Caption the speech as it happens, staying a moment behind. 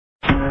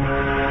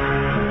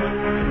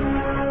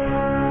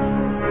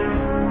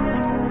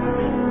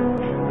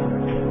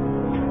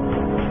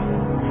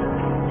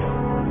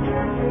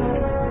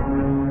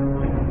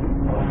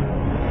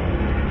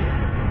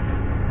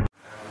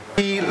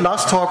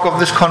last talk of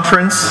this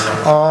conference.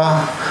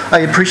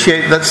 I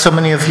appreciate that so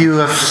many of you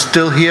are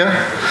still here,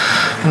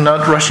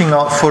 not rushing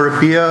out for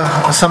a beer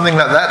or something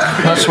like that.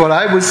 That's what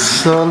I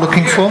was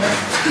looking for.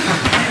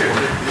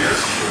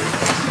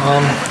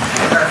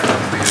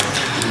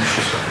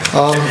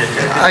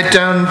 I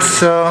don't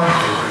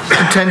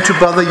intend to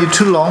bother you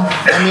too long.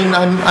 I mean,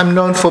 I'm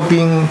known for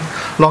being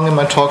long in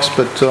my talks,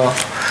 but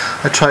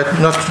I try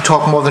not to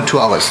talk more than 2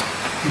 hours.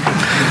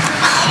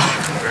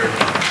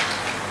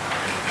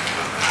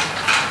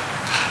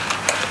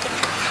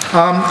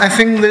 I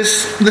think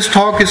this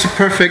talk is a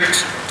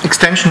perfect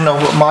extension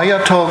of what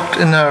Maya talked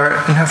in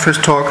her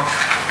first talk,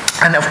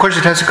 and of course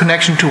it has a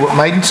connection to what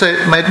Maiden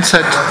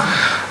said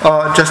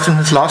just in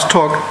his last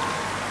talk.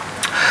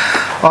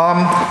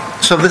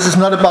 So this is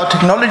not about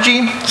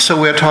technology. So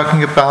we are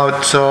talking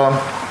about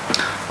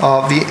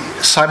the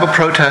cyber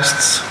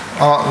protests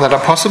that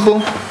are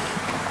possible.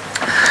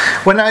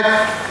 When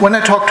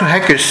I talk to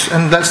hackers,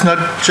 and that's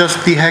not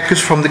just the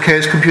hackers from the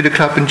Chaos Computer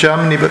Club in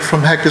Germany, but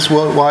from hackers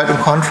worldwide on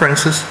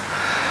conferences,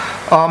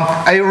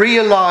 I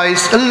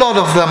realize a lot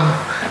of them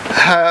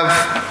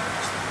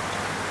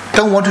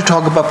don't want to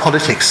talk about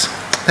politics.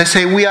 They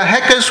say, we are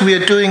hackers, we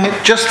are doing it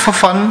just for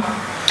fun,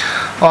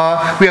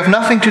 we have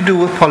nothing to do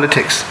with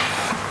politics.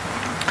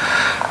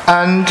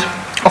 And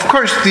of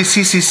course, the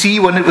CCC,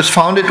 when it was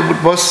founded,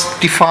 it was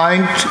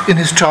defined in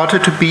his charter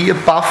to be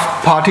above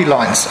party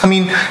lines. I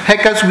mean,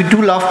 hackers, we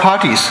do love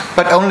parties,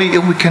 but only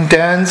if we can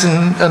dance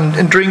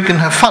and drink and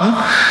have fun,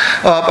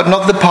 but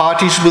not the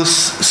parties with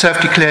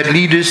self-declared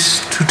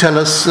leaders to tell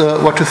us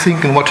what to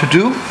think and what to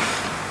do.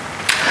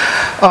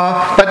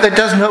 But that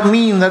does not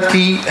mean that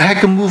the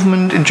hacker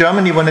movement in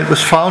Germany, when it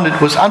was founded,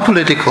 was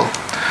unpolitical.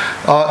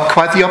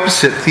 Quite the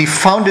opposite. The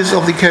founders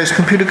of the Chaos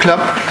Computer Club,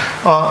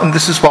 and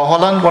this is Bar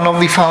Holland, one of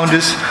the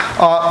founders,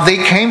 they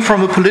came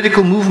from a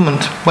political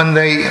movement when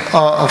they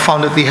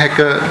founded the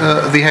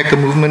hacker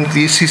movement,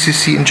 the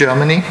CCC in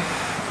Germany.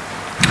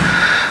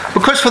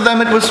 Because for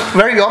them it was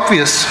very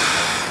obvious.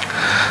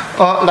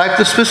 Like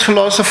the Swiss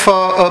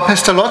philosopher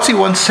Pestalozzi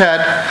once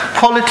said,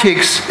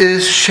 politics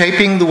is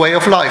shaping the way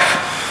of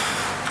life.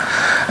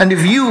 And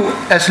if you,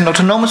 as an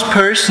autonomous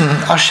person,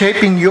 are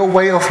shaping your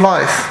way of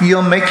life,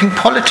 you're making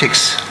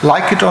politics,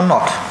 like it or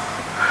not.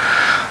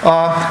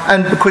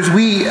 And because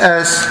we,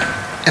 as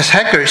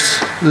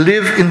hackers,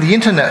 live in the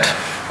internet,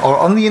 or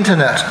on the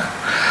internet,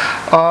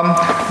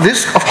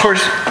 this, of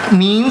course,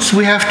 means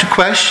we have to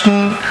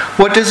question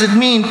what does it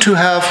mean to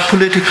have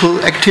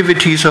political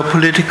activities or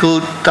political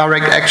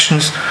direct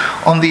actions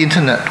on the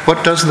internet?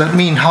 What does that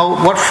mean?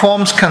 What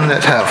forms can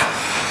that have?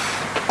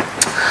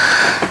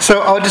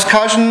 So our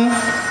discussion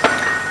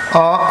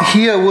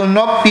here will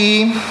not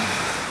be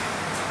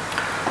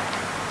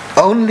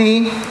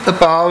only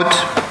about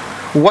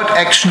what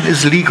action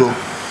is legal.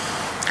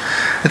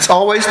 It's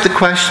always the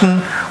question,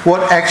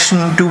 what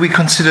action do we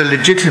consider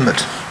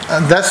legitimate?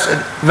 And that's a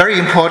very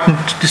important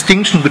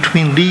distinction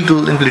between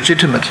legal and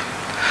legitimate.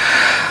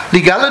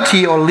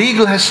 Legality or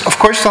legal has, of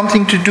course,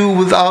 something to do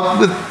with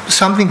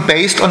something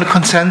based on a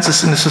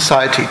consensus in a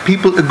society.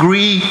 People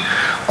agree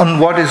on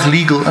what is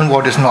legal and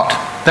what is not.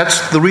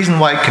 That's the reason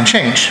why it can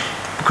change,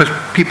 because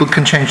people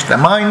can change their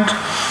mind,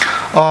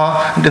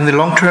 and in the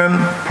long term,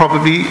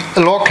 probably a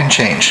law can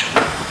change.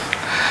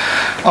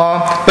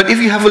 But if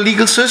you have a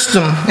legal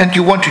system and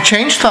you want to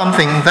change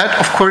something, that,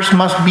 of course,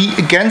 must be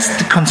against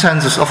the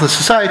consensus of the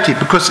society,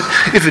 because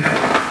if it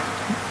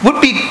would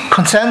be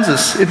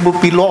consensus, it would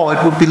be law,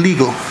 it would be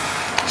legal.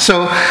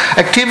 So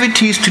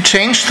activities to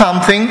change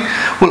something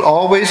will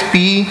always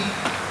be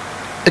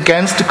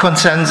against the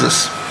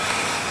consensus.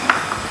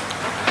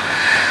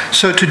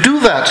 So to do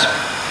that,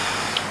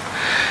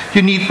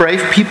 you need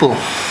brave people.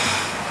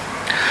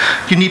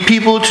 You need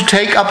people to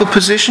take up a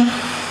position.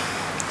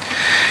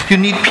 You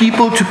need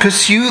people to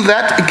pursue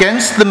that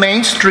against the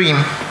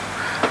mainstream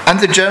and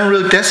the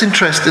general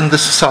disinterest in the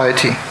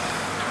society.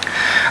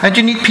 And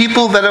you need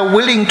people that are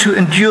willing to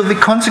endure the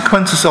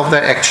consequences of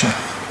their action.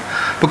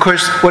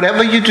 Because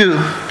whatever you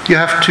do, you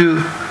have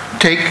to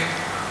take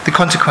the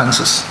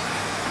consequences.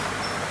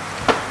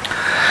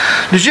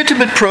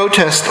 Legitimate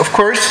protest, of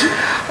course,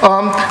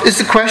 is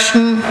the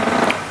question,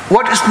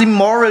 what is the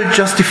moral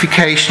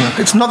justification?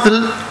 It's not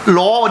the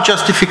law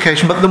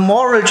justification, but the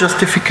moral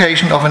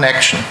justification of an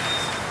action.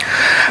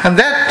 And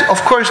that,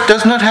 of course,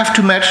 does not have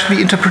to match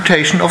the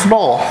interpretation of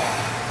law.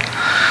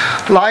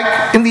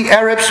 Like in the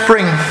Arab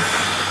Spring,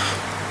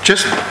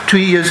 just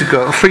 3 years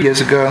ago,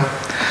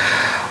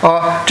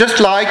 just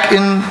like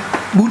in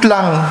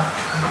Mutlang,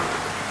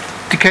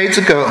 decades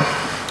ago,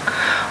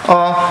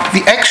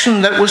 the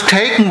action that was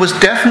taken was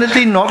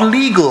definitely not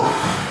legal.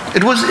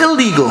 It was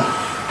illegal,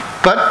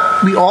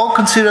 but we all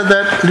consider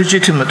that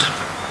legitimate.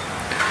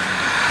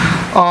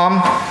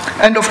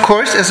 And of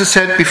course, as I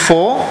said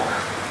before,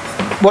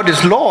 what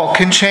is law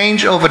can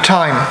change over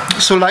time.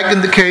 So like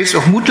in the case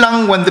of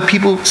Mutlang, when the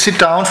people sit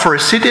down for a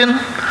sit-in,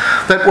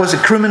 that was a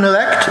criminal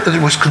act,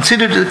 it was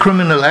considered a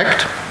criminal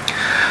act,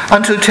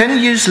 until 10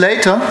 years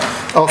later,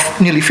 or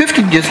nearly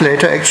 15 years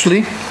later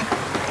actually,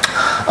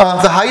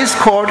 the highest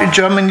court in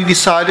Germany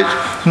decided,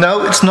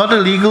 no, it's not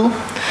illegal.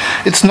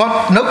 It's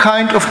no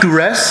kind of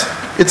duress.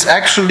 It's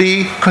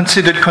actually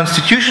considered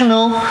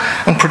constitutional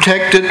and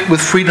protected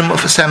with freedom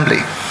of assembly.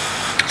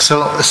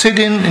 So a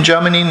sit-in in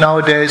Germany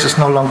nowadays is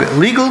no longer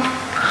illegal.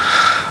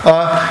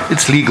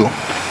 It's legal.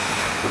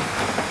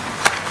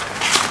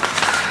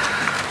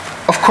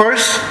 Of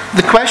course,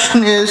 the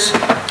question is,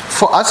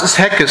 for us as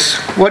hackers,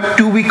 what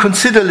do we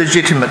consider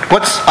legitimate?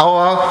 What's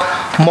our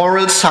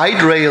moral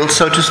side rail,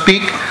 so to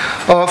speak,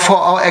 for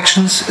our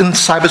actions in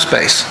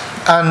cyberspace?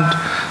 And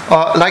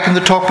like in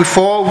the talk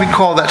before, we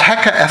call that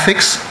hacker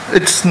ethics.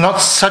 It's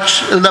not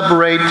such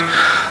elaborate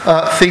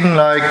thing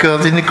like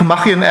the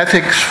Nicomachean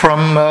ethics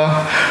from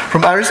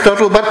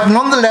Aristotle, but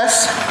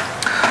nonetheless,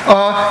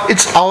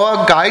 it's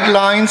our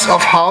guidelines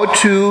of how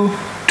to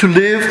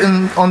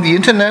live on the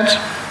internet.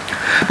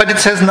 But it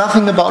says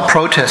nothing about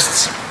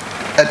protests,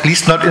 at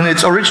least not in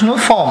its original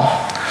form.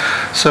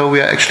 So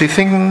we are actually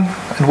thinking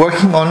and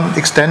working on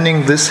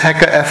extending this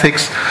hacker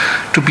ethics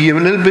to be a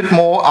little bit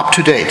more up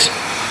to date.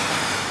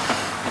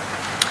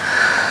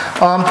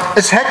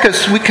 As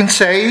hackers, we can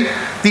say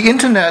the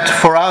internet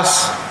for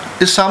us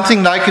is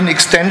something like an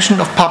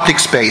extension of public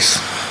space.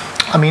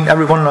 I mean,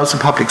 everyone knows the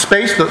public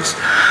space, that's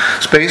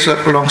space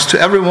that belongs to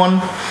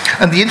everyone.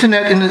 And the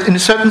internet, in a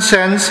certain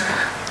sense,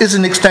 is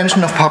an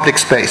extension of public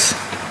space.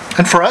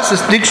 And for us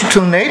as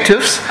digital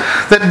natives,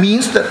 that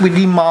means that we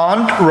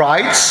demand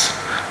rights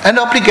and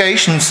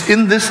obligations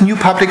in this new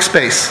public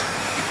space.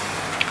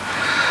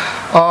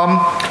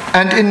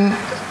 And in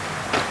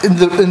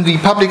the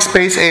public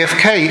space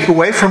AFK,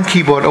 away from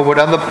keyboard, or what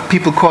other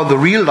people call the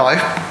real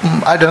life,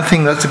 I don't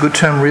think that's a good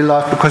term, real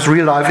life, because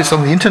real life is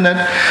on the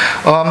internet.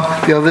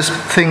 The other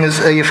thing is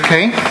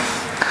AFK.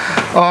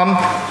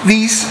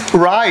 These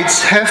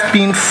rights have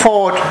been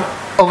fought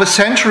over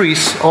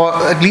centuries, or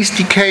at least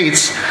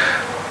decades,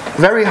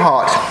 very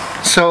hard.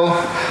 So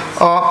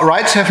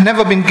rights have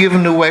never been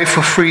given away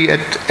for free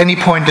at any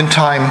point in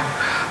time,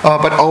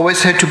 but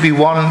always had to be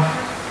won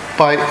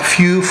by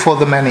few for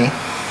the many.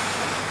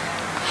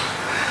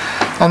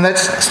 And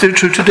that's still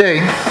true today.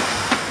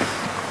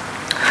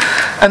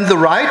 And the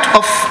right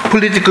of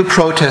political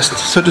protest,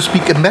 so to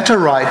speak, a meta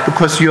right,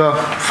 because you are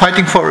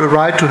fighting for a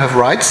right to have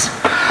rights,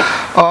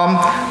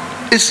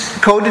 is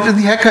coded in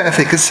the hacker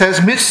ethic. It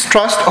says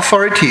mistrust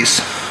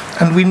authorities.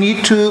 And we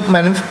need to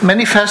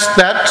manifest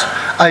that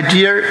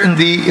idea in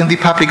the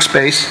public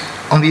space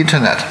on the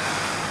internet.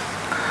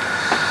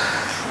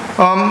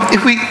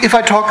 If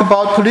I talk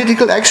about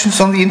political actions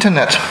on the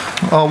internet,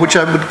 which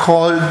I would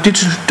call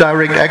digital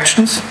direct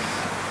actions,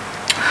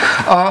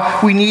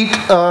 we need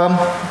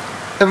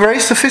a very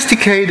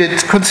sophisticated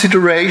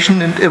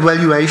consideration and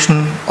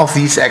evaluation of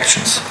these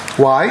actions.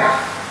 Why?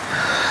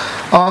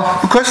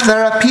 Because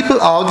there are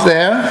people out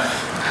there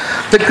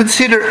that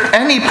consider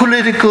any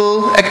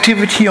political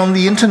activity on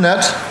the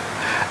internet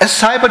as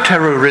cyber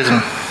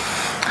terrorism.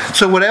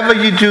 So whatever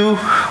you do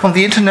on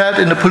the internet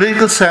in a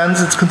political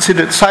sense, it's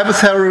considered cyber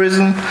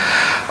terrorism.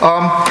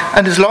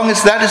 And as long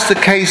as that is the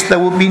case, there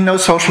will be no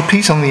social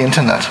peace on the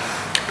internet.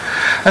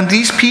 And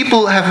these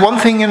people have one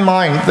thing in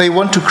mind. They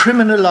want to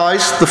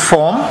criminalize the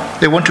form.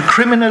 They want to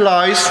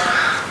criminalize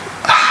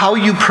how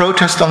you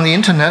protest on the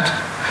internet,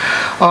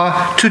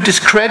 to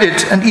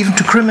discredit and even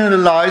to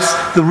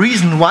criminalize the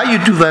reason why you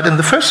do that in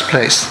the first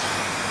place.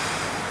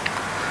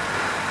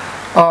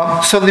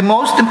 So the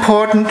most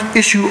important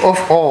issue of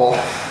all,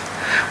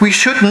 we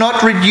should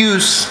not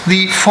reduce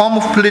the form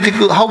of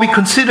how we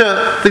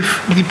consider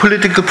the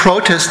political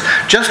protest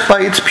just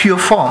by its pure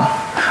form.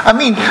 I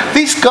mean,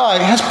 this guy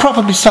has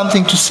probably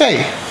something to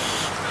say.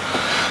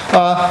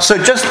 So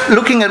just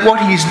looking at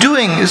what he's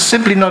doing is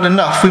simply not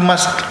enough. We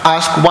must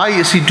ask, why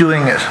is he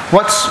doing it?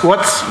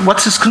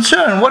 What's his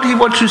concern? What he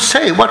wants to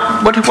say?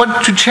 What he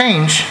wants to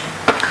change?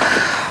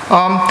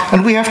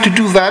 And we have to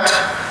do that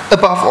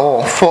above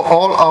all for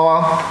all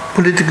our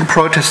political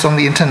protests on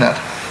the internet.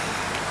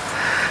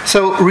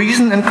 So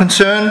reason and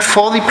concern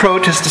for the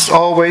protest is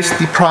always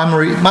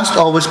must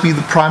always be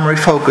the primary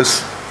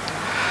focus.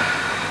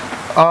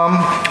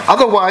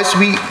 Otherwise,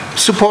 we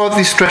support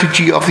the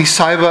strategy of the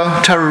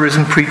cyber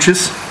terrorism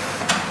preachers,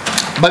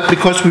 but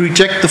because we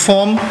reject the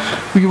form,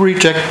 we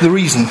reject the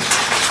reason.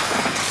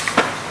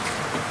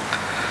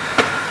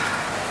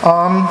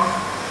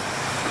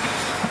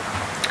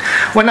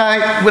 When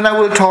I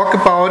will talk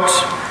about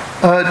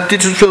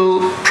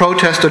digital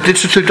protest or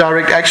digital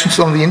direct actions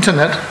on the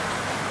internet,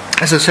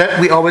 as I said,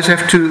 we always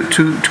have to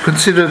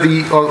consider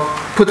or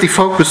put the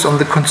focus on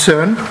the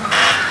concern.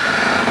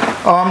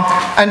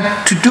 And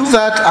to do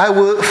that, I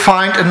will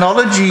find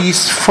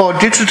analogies for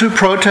digital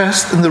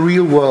protest in the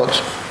real world.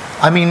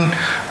 I mean,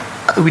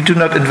 we do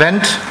not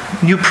invent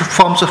new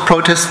forms of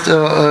protest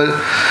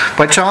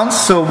by chance,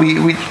 so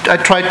I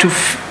try to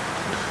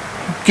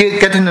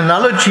get an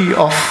analogy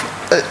of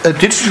a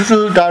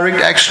digital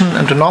direct action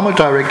and a normal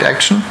direct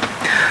action,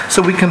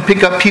 so we can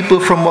pick up people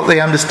from what they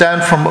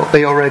understand, from what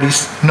they already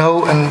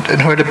know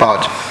and heard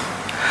about.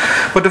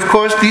 But of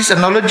course, these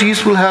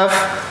analogies will have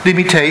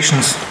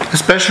limitations,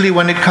 especially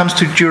when it comes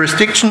to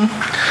jurisdiction.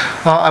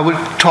 I will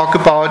talk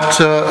about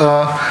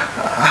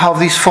how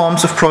these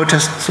forms of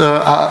protest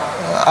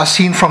are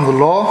seen from the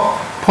law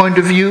point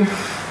of view.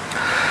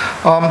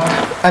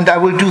 And I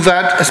will do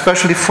that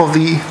especially for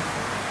the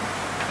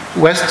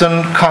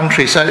Western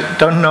countries. I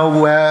don't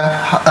know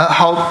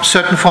how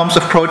certain forms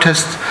of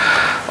protest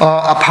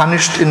are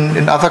punished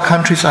in other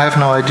countries. I have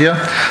no idea.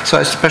 So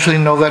I especially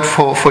know that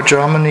for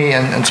Germany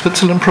and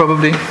Switzerland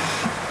probably.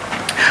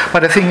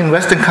 But I think in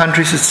Western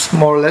countries it's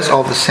more or less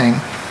all the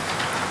same.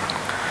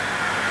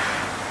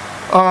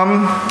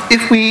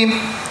 If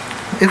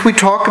we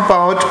talk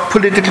about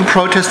political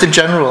protest in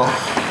general,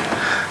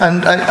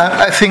 and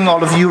I think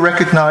all of you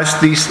recognize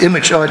this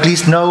image, or at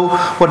least know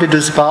what it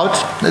is about.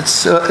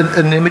 It's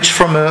an image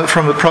from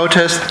a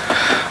protest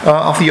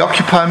of the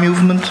Occupy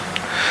movement,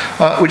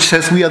 which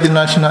says we are the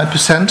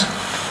 99%.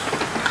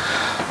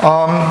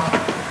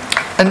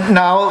 And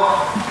now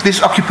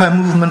this Occupy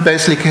movement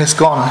basically has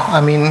gone.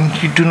 I mean,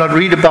 you do not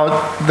read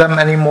about them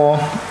anymore,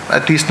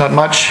 at least not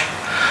much.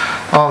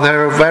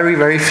 There are very,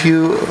 very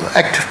few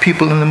active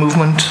people in the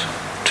movement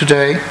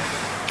today.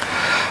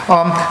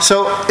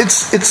 So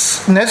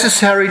it's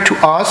necessary to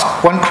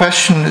ask one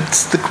question.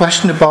 It's the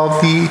question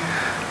about the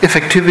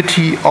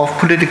effectivity of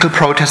political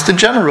protest in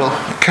general.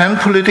 Can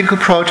political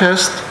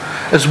protest,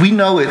 as we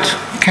know it,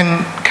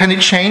 can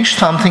it change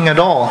something at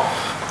all?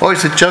 Or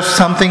is it just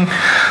something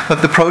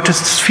that the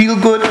protests feel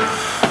good,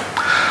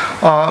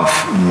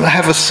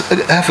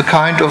 have a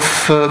kind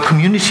of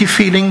community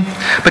feeling,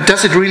 but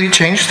does it really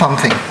change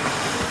something?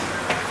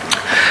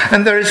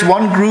 And there is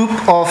one group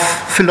of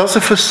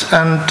philosophers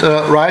and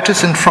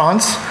writers in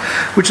France,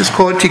 which is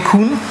called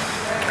Tikkun,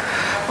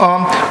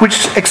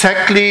 which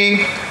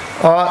exactly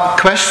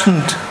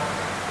questioned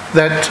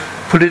that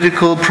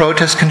political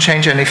protest can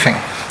change anything.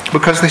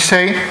 Because they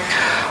say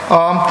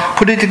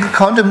political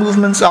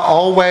counter-movements are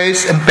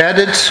always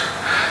embedded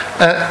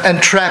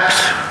and trapped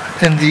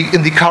in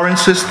the current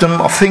system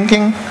of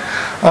thinking,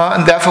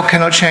 and therefore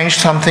cannot change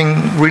something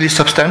really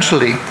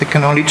substantially. They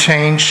can only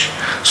change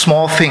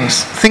small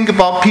things. Think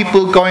about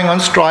people going on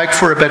strike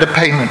for a better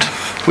payment,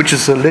 which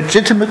is a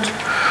legitimate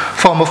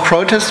form of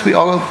protest, we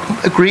all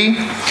agree,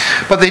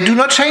 but they do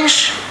not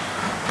change.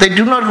 They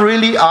do not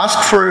really ask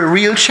for a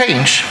real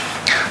change.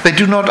 They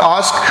do not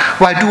ask,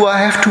 why do I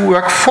have to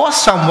work for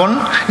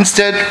someone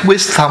instead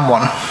with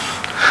someone?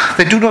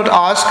 They do not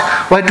ask,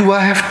 why do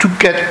I have to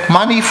get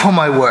money for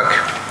my work?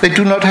 They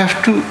do not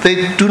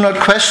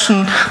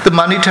question the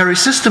monetary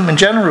system in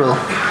general.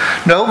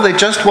 No, they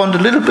just want a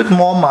little bit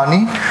more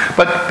money,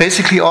 but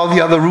basically all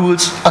the other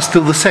rules are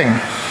still the same.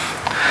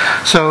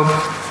 So,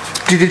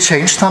 did it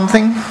change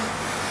something?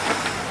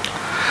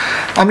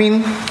 I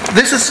mean,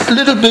 this is a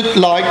little bit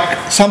like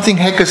something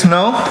hackers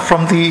know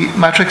from the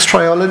matrix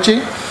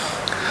trilogy.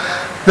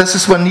 This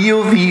is when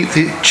Neo,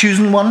 the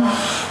chosen one,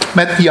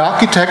 met the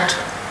architect,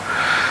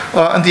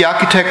 and the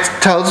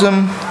architect tells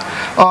him,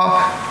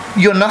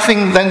 you're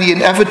nothing than the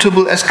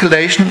inevitable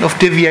escalation of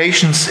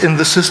deviations in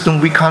the system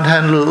we can't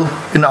handle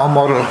in our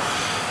model.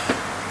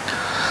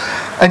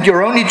 And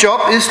your only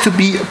job is to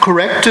be a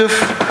corrective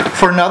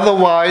for an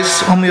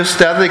otherwise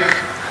homeostatic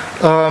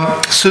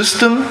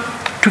system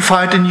to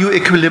find a new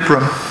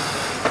equilibrium.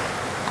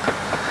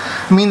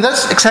 I mean,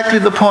 that's exactly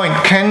the point.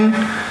 Can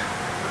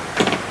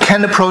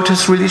a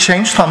protest really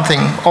change something?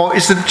 Or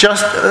is it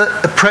just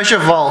a pressure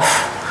valve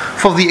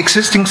for the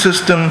existing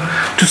system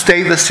to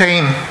stay the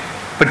same,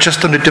 but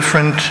just in a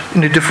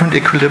different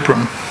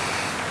equilibrium?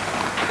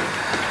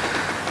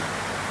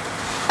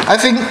 I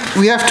think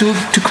we have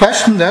to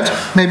question that.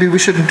 Maybe we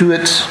shouldn't do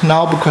it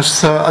now,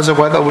 because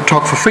otherwise I would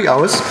talk for 3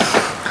 hours.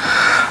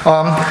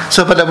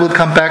 But I will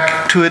come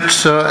back to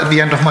it at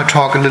the end of my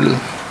talk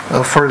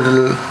for a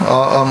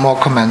little more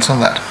comments on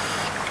that.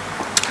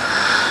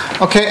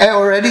 Okay, I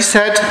already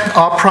said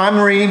our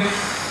primary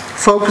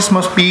focus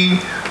must be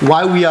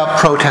why we are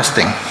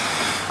protesting.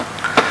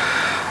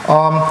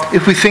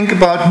 If we think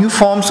about new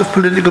forms of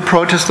political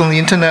protest on the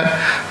internet,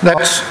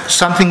 that's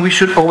something we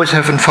should always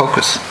have in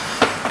focus.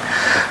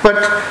 But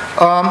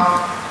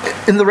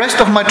in the rest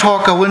of my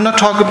talk, I will not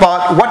talk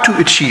about what to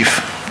achieve,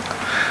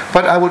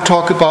 but I will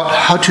talk about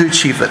how to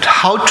achieve it,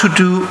 how to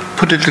do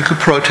political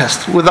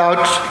protest,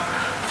 without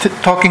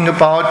talking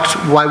about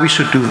why we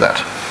should do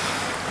that.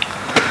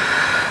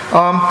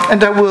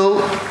 And I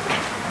will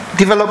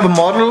develop a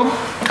model,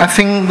 I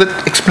think,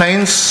 that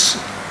explains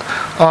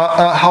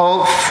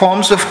how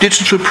forms of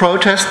digital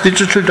protest,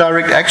 digital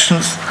direct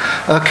actions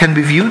can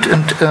be viewed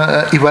and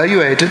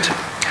evaluated.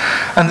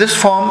 And this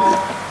form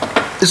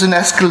is an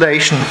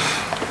escalation,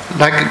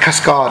 like a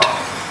cascade.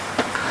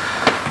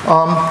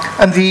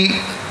 And the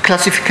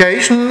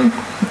classification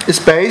is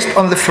based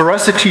on the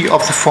ferocity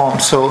of the form.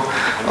 So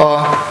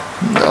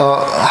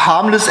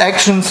harmless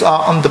actions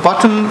are on the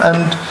bottom,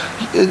 and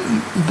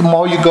the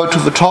more you go to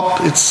the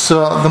top, it's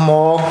the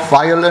more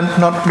violent,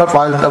 not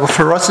violent, but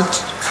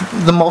ferocity,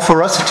 the more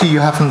ferocity you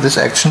have in this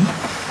action.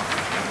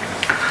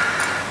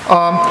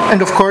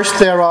 And of course,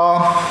 there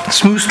are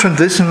smooth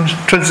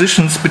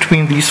transitions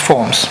between these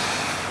forms.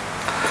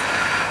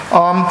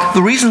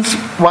 The reasons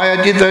why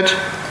I did that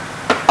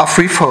are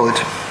threefold.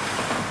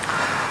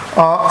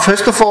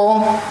 First of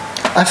all,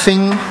 I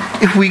think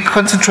if we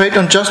concentrate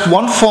on just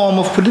one form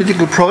of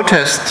political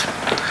protest,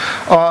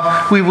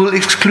 we will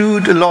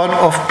exclude a lot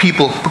of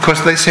people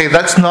because they say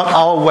that's not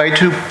our way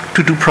to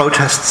do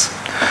protests.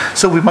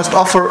 So we must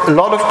offer a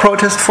lot of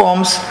protest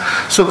forms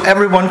so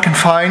everyone can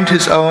find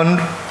his own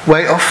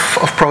way of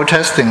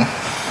protesting.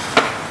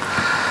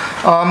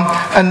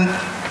 And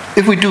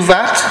if we do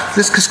that,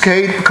 this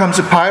cascade becomes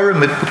a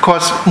pyramid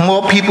because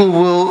more people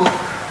will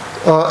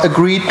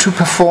agree to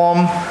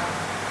perform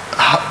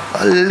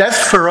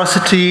less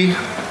ferocity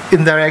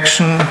in their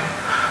action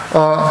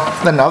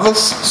than others.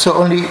 So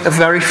only a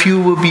very few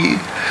will be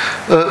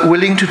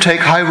willing to take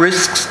high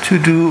risks to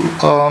do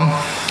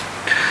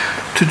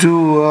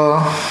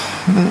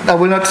I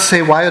will not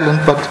say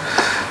violent, but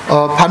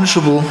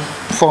punishable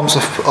forms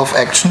of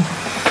action.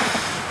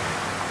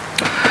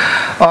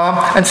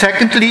 And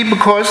secondly,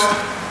 because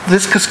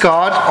this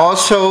cascade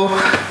also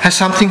has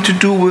something to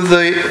do with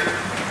the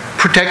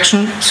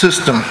protection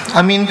system.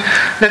 I mean,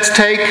 let's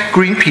take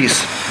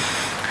Greenpeace.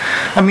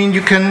 I mean,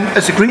 you can,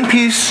 as a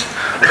Greenpeace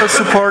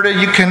supporter,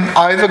 you can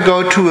either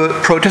go to a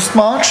protest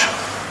march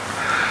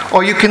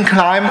or you can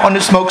climb on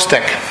a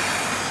smokestack.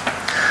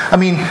 I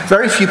mean,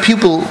 very few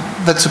people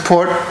that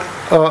support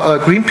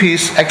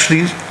Greenpeace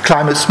actually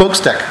climb a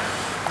smokestack.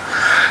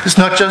 It's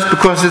not just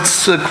because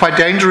it's quite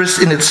dangerous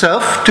in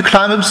itself to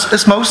climb a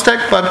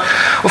smokestack, but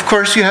of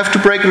course you have to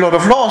break a lot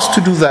of laws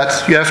to do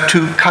that. You have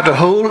to cut a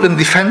hole in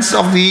the fence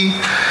of the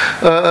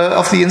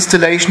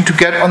installation to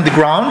get on the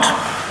ground.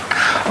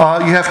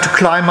 You have to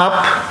climb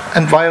up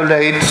and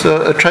violate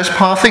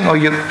trespassing, or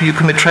you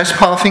commit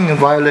trespassing and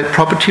violate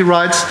property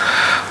rights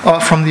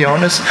from the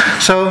owners.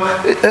 So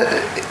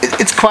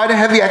it's quite a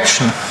heavy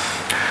action.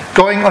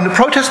 Going on a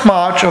protest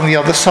march on the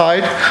other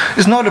side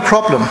is not a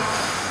problem.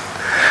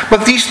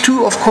 But these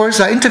two, of course,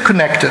 are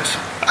interconnected.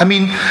 I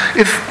mean,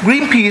 if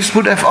Greenpeace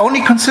would have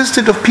only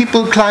consisted of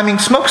people climbing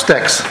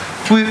smokestacks,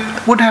 we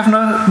would have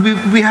no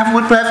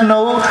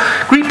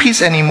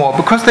Greenpeace anymore,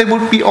 because they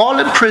would be all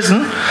in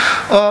prison,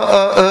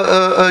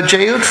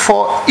 jailed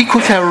for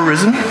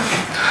eco-terrorism,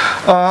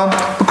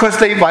 because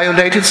they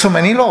violated so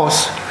many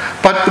laws.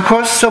 But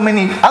because so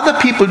many other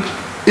people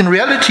in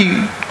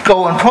reality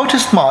go on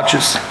protest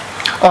marches,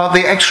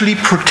 they actually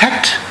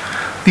protect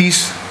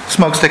these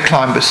smokestack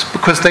climbers,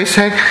 because they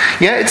say,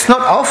 yeah, it's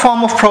not our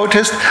form of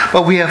protest,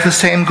 but we have the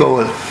same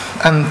goal,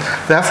 and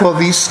therefore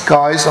these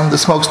guys on the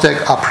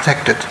smokestack are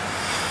protected.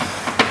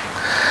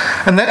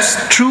 And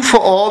that's true for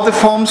all the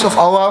forms of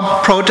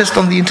our protest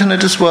on the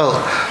internet as well.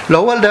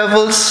 Lower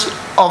levels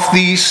of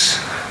these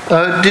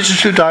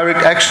digital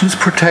direct actions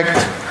protect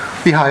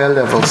the higher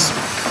levels.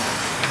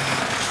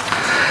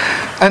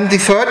 And the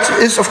third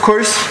is, of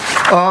course,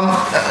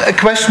 a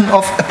question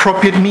of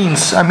appropriate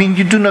means. I mean,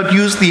 you do not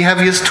use the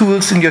heaviest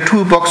tools in your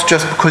toolbox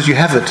just because you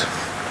have it.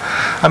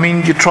 I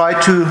mean, you try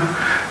to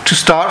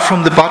start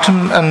from the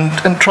bottom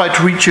and try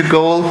to reach your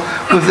goal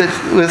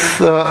with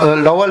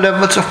lower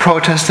levels of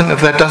protest, and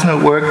if that does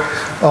not work,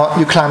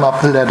 you climb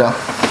up the ladder.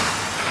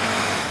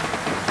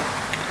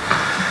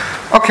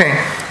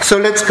 Okay, so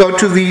let's go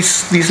to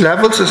these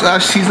levels as I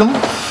see them.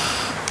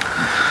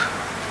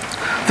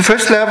 The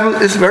first level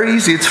is very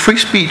easy, it's free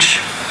speech.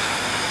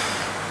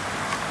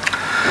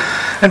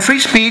 And free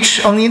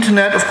speech on the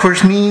internet, of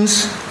course,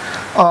 means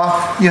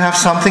you have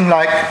something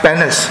like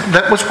banners.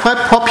 That was quite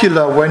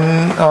popular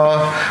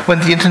when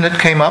the internet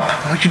came up.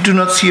 You do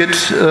not see it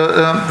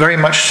very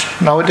much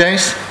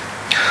nowadays.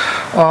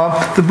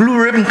 The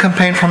Blue Ribbon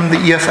campaign from the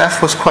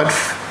EFF was quite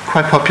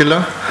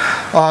popular.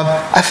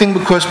 I think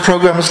because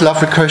programmers love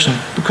recursion.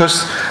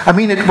 Because, I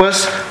mean, it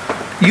was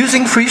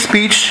using free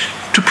speech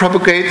to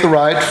propagate the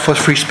right for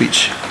free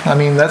speech. I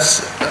mean,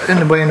 that's, in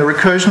a way, in a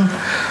recursion,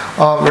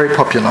 very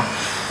popular.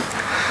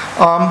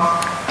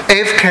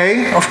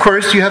 AFK, of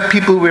course, you have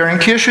people wearing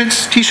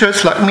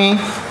t-shirts like me,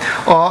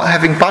 or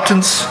having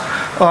buttons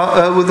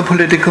with a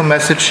political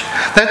message.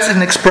 That's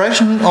an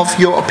expression of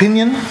your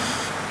opinion.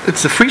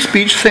 It's a free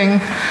speech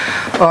thing,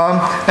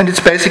 and it's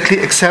basically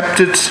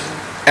accepted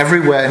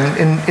everywhere,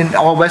 in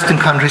our Western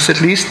countries at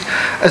least,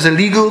 as a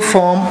legal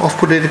form of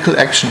political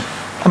action.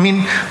 I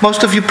mean,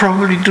 most of you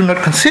probably do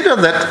not consider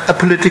that a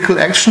political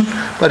action,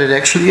 but it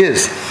actually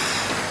is.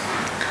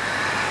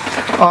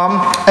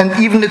 And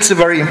even it's a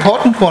very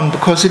important one,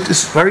 because it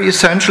is very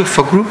essential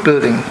for group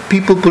building.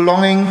 People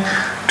belonging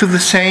to the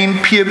same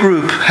peer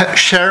group,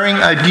 sharing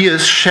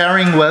ideas,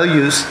 sharing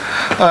values,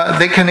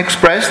 they can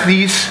express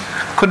these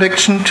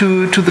connection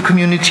to the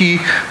community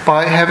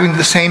by having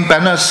the same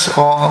banners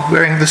or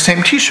wearing the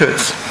same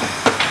t-shirts.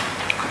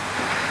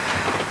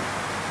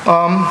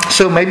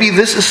 So maybe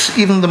this is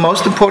even the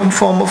most important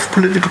form of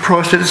political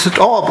protest at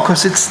all,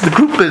 because it's the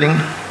group building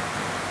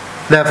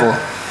level.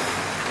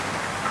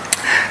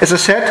 As I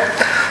said,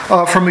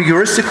 from a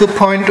juristical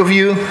point of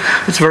view,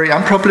 it's very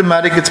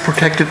unproblematic. It's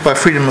protected by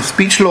freedom of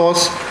speech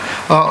laws,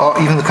 or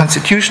even the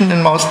Constitution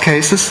in most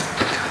cases.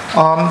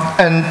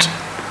 And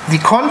the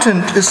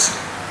content is,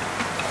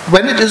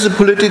 when it is a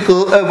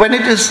political, when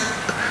it is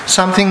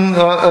something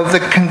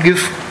that can give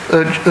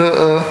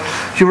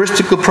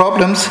heuristical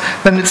problems,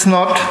 then it's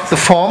not the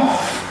form,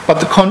 but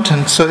the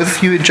content. So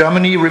if you in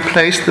Germany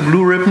replace the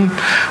blue ribbon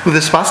with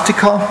a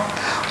swastika,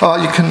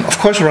 you can of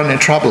course run in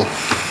trouble.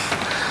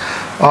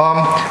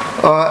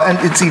 And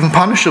it's even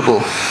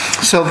punishable.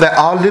 So there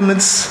are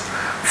limits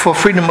for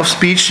freedom of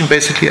speech in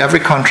basically every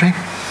country.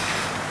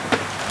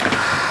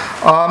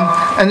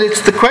 And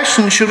it's the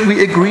question, should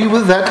we agree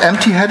with that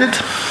empty-headed?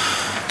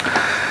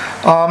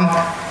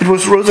 It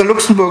was Rosa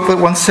Luxemburg that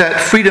once said,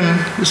 freedom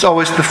is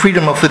always the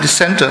freedom of the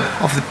dissenter,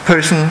 of the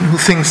person who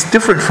thinks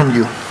different from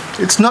you.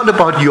 It's not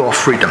about your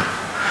freedom.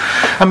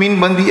 I mean,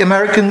 when the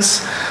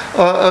Americans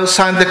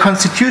signed the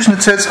Constitution,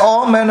 it says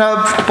all men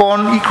are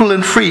born equal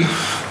and free.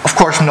 Of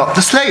course not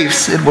the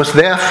slaves. It was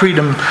their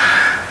freedom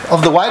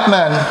of the white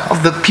man,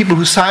 of the people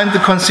who signed the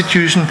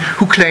Constitution,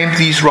 who claimed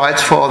these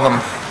rights for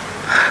them.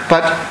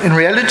 But in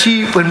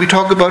reality, when we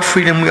talk about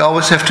freedom, we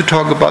always have to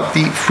talk about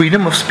the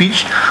freedom of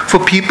speech for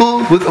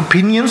people with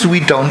opinions we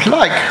don't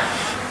like.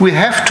 We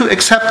have to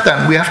accept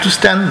them. We have to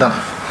stand them.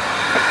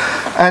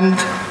 And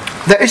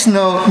there is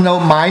no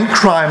mind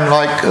crime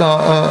like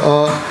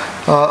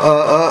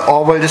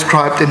Orwell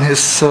described in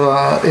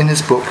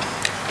his book.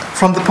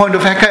 From the point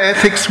of hacker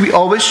ethics, we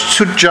always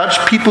should judge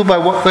people by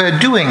what they are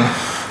doing,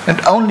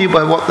 and only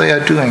by what they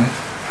are doing.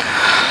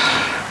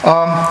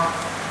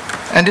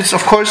 And it's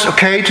of course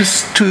okay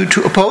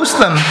to oppose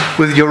them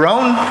with your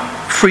own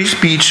free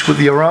speech, with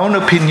your own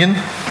opinion,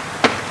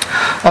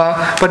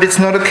 but it's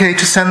not okay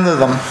to censor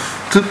them,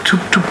 to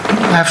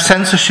have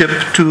censorship,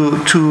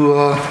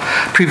 to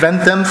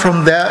prevent them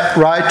from their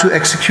right to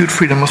execute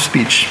freedom of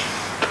speech.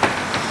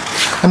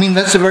 I mean,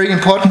 that's a very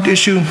important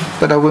issue,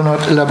 but I will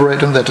not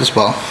elaborate on that as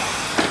well.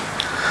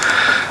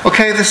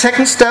 Okay, the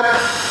second step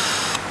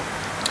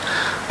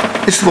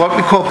is what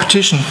we call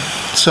petition.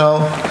 So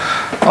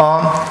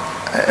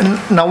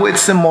now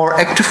it's a more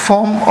active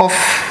form of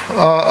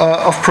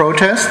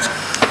protest.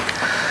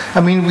 I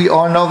mean, we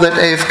all know that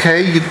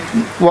AFK, you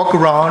walk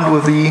around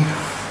with a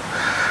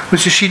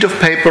sheet of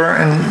paper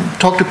and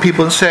talk to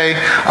people and say,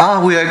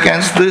 we are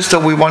against this,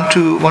 or we want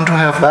to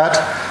have that.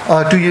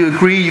 Do you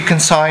agree? You can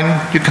sign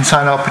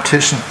our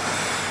petition.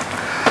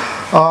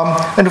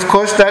 And of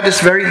course, that is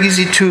very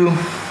easy to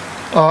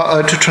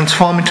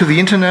transform into the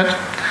internet.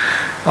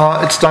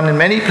 It's done in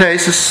many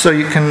places, so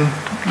you can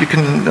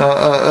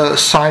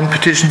sign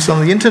petitions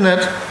on the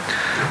internet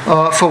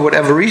for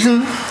whatever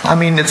reason. I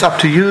mean, it's up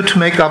to you to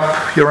make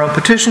up your own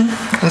petition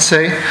and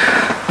say,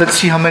 let's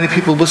see how many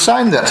people will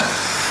sign that.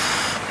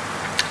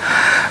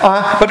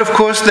 But of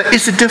course, there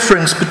is a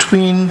difference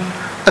between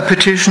a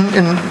petition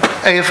in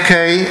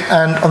AFK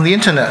and on the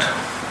internet.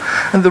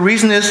 And the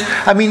reason is,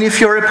 I mean, if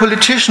you're a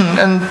politician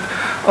and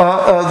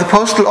the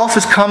postal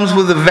office comes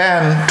with a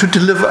van to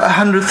deliver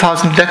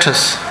 100,000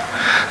 letters,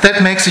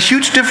 that makes a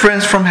huge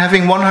difference from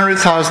having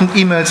 100,000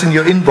 emails in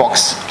your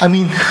inbox. I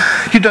mean,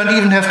 you don't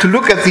even have to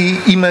look at the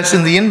emails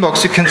in the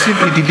inbox, you can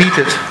simply delete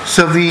it.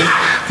 So the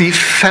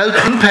felt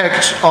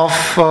impact of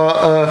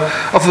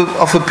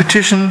a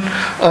petition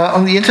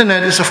on the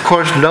internet is of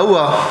course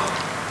lower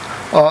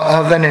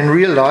than in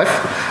real life,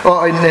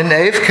 or in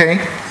AFK,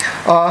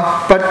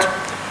 but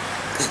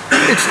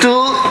it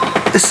still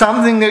is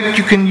something that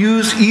you can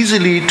use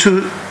easily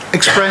to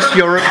express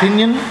your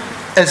opinion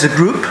as a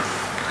group,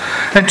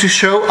 and to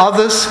show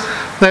others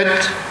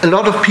that a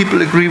lot of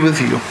people agree with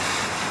you.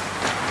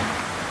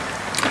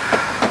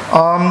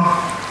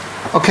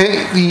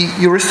 Okay, the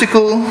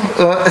heuristical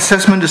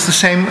assessment is the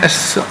same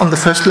as on the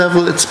first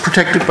level. It's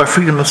protected by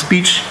freedom of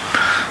speech,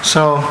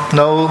 so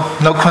no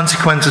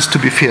consequences to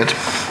be feared,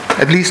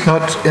 at least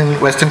not in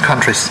Western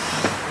countries.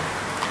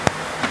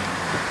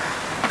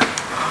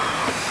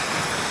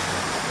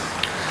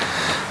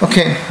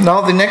 Okay,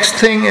 now the next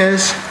thing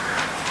is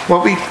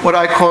what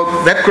I call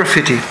web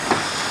graffiti.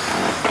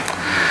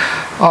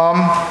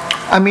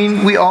 I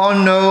mean, we all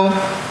know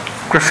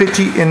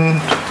graffiti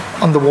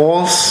on the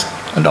walls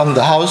and on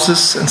the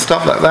houses and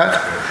stuff like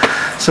that.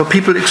 So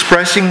people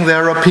expressing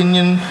their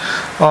opinion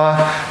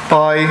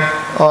by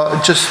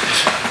just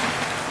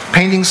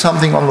painting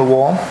something on the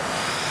wall.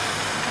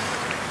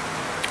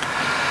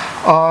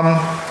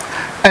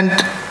 And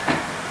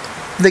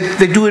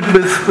they do it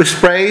with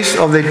sprays,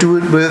 or they do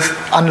it with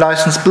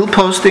unlicensed bill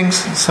postings.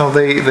 So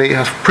they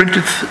have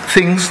printed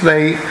things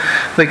they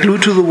glue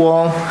to the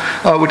wall,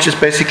 which is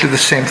basically the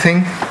same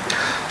thing.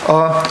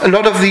 A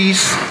lot of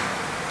these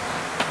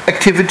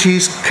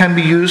activities can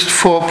be used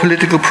for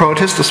political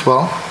protest as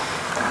well.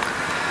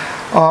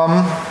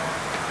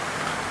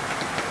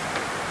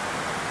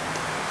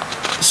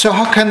 So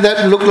how can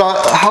that look like?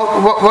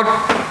 What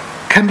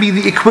can be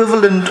the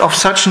equivalent of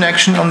such an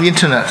action on the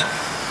internet?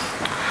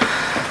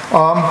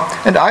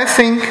 And I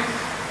think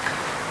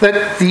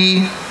that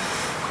the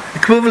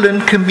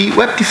equivalent can be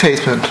web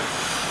defacement.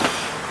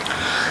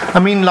 I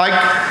mean, like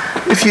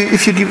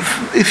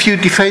if you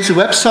deface a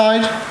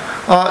website,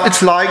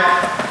 it's like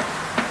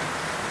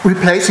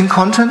replacing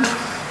content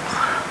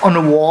on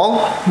a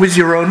wall with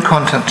your own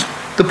content.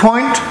 The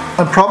point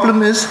and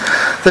problem is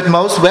that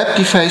most web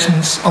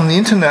defacements on the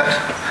internet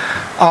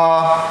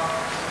are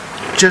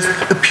just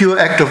a pure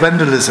act of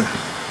vandalism.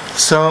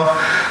 So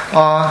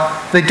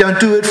they don't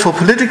do it for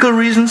political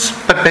reasons,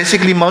 but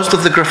basically most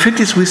of the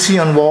graffitis we see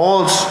on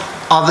walls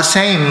are the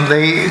same.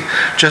 They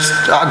just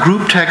are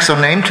group tags or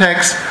name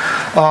tags.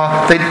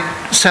 They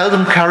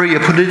seldom carry a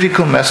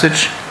political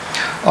message.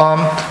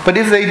 But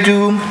if they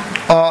do,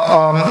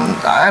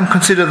 I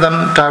consider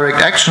them direct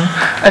action.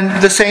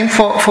 And the same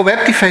for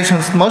web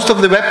defacements. Most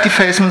of the web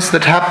defacements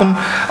that happen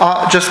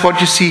are just what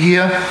you see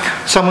here.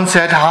 Someone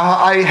said,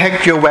 I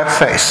hacked your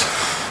website.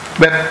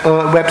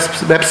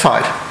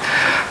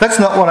 That's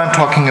not what I'm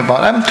talking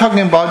about. I'm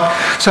talking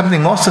about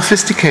something more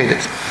sophisticated.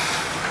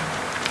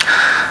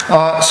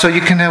 So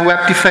you can have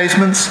web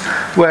defacements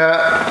where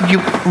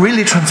you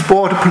really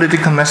transport a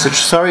political message.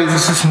 Sorry,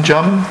 this is in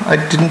German. I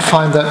didn't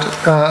find that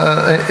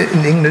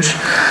in English.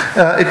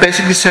 It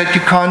basically said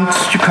you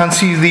can't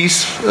see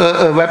these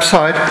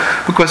website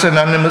because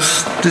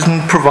Anonymous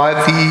didn't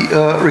provide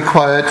the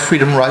required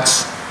freedom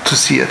rights to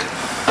see it.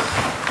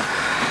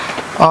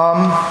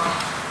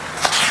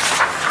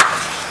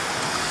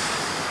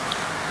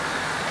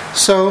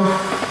 So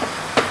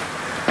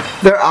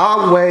there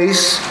are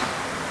ways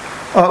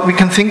we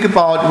can think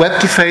about web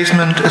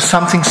defacement as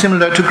something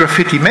similar to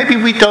graffiti. Maybe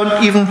we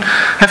don't even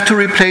have to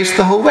replace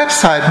the whole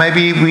website.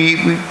 Maybe we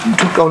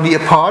took only a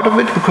part of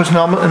it, because a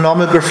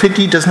normal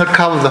graffiti does not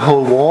cover the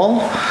whole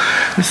wall.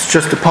 It's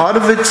just a part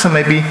of it, so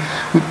maybe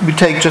we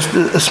take just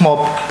a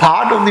small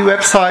part of the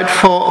website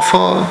for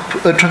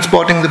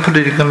transporting the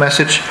political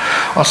message,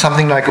 or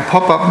something like a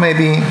pop-up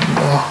maybe.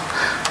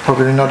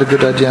 Probably not a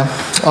good idea.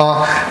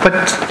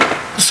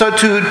 So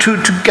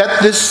to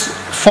get this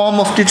form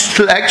of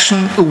digital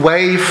action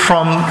away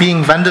from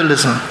being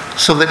vandalism,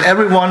 so that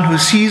everyone who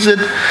sees it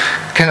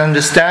can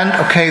understand,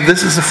 okay,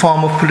 this is a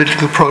form of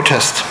political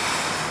protest.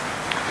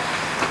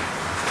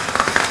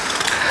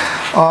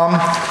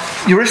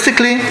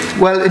 Heuristically,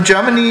 well, in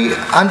Germany,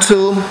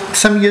 until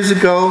some years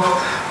ago,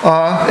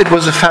 it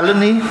was a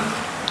felony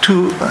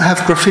to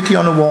have graffiti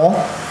on a wall.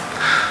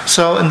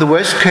 So in the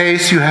worst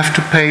case, you have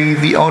to pay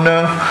the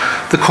owner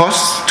the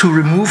costs to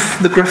remove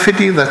the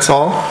graffiti, that's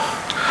all.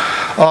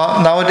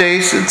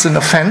 Nowadays, it's an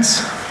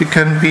offense. You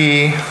can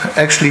be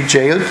actually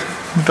jailed.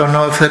 I don't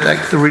know if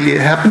that really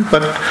happened,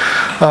 but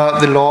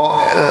the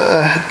law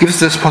gives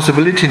this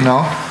possibility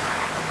now.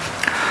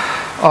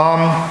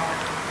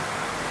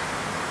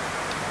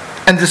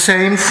 And the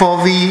same for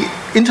the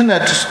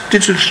internet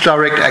digital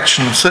direct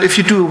action. So if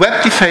you do a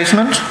web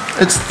defacement,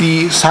 it's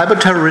the cyber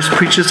terrorist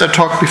preachers I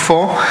talked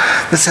before.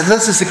 They said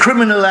this is a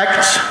criminal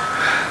act,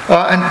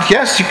 and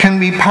yes, you can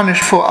be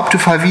punished for up to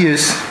 5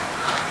 years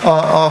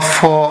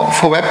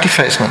for web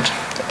defacement.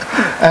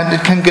 And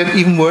it can get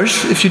even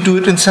worse if you do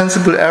it in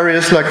sensible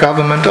areas like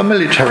government or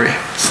military.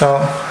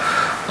 So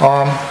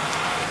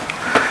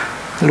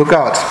look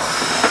out.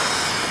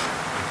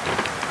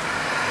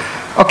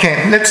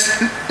 Okay,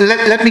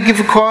 let me give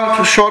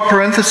a short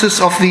parenthesis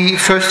of the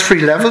first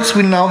 3 levels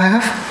we now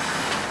have.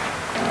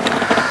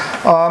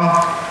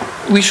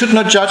 We should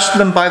not judge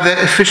them by their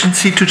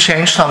efficiency to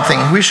change something.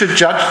 We should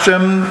judge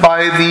them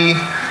by the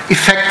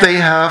effect they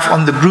have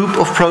on the group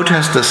of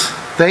protesters.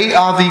 They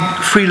are the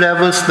 3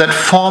 levels that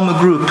form a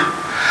group.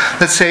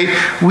 That say,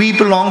 we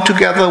belong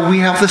together, we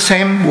have the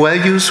same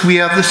values, we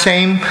have the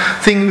same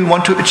thing we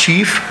want to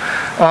achieve,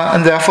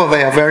 and therefore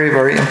they are very,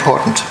 very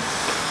important.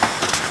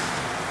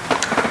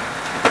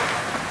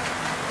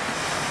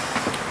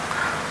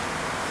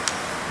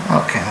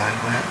 Okay,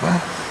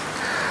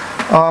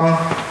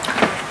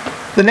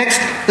 the next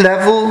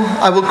level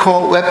I will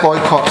call web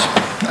boycott,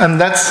 and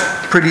that's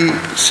pretty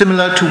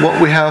similar to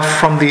what we have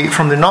from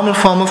the normal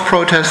form of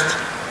protest.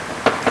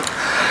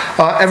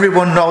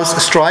 Everyone knows a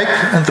strike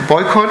and the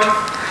boycott.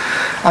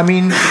 I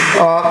mean,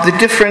 the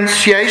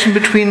differentiation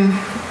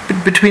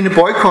between a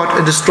boycott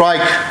and a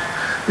strike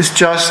is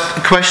just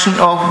a question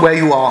of where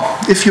you are.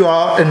 If you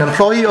are an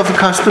employee of a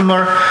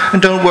customer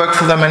and don't work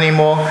for them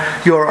anymore,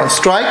 you're on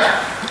strike.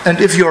 And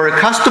if you're a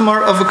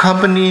customer of a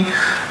company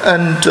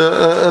and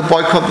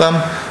boycott them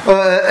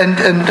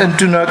and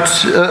do not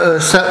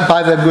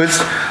buy their goods,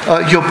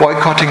 you're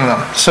boycotting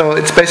them. So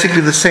it's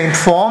basically the same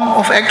form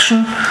of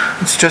action.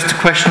 It's just a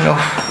question of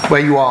where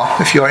you are,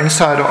 if you are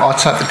inside or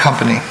outside the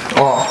company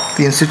or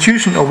the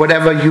institution or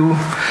whatever you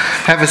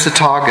have as a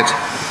target.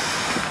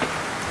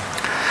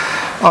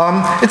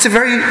 It's a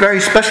very, very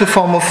special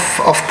form of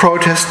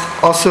protest,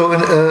 also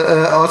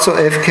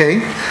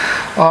AFK,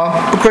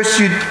 because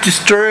you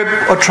disturb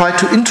or try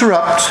to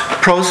interrupt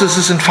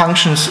processes and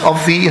functions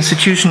of the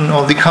institution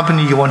or the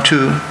company you want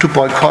to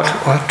boycott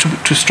or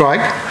to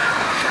strike.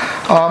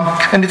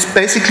 And it's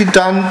basically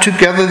done to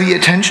gather the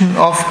attention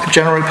of the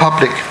general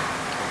public,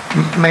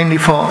 mainly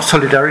for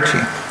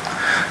solidarity.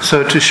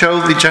 So to show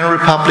the general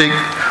public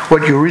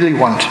what you really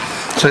want.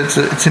 So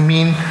it's a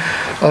mean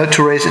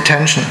to raise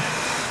attention.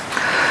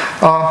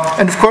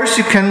 And of course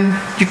you can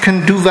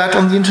do that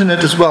on the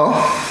internet as well.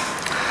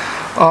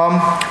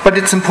 But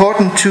it's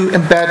important to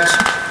embed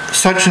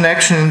such an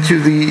action into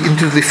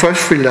the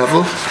first free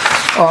level,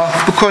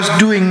 because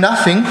doing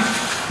nothing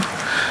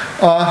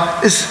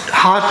it's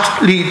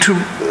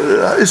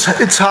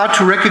hard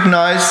to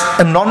recognize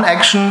a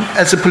non-action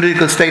as a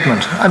political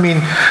statement. I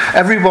mean,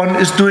 everyone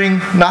is doing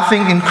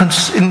nothing in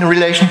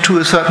relation to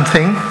a certain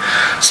thing,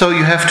 so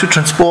you have to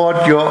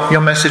transport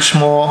your message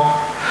more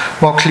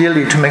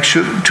clearly to make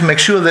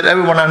sure that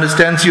everyone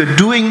understands you're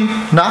doing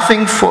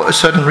nothing for a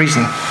certain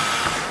reason,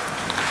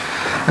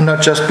 and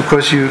not just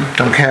because you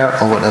don't care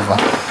or whatever.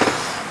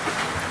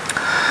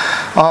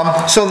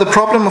 So the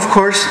problem, of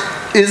course,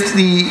 is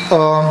the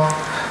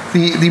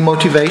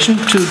motivation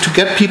to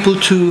get people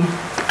to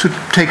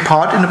take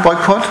part in a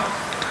boycott.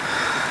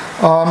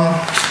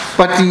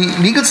 But the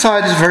legal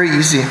side is very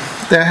easy.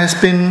 There has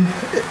been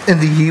in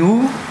the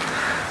EU,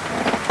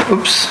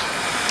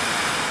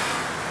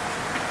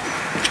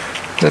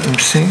 let me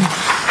see.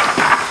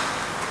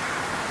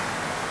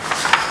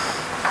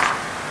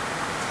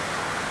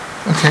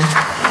 Okay.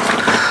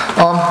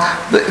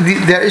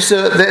 There is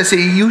a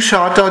EU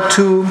charter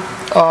to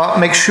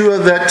make sure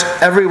that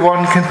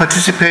everyone can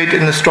participate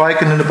in a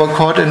strike and in a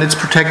boycott, and it's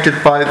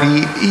protected by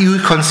the EU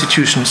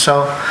constitution.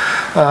 So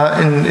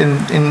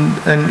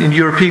in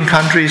European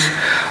countries,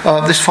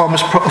 this form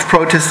of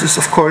protest is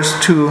of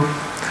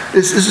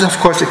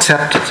course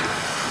accepted.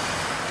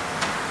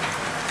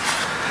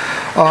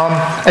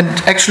 And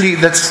actually,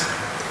 that's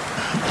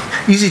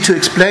easy to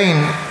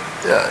explain.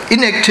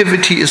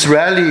 Inactivity is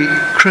rarely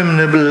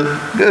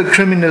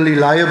criminally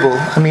liable.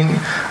 I mean,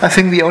 I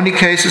think the only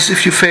case is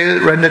if you fail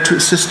render to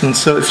assistance.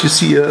 So if you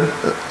see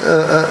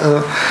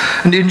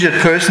an injured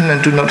person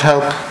and do not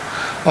help,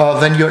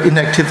 then your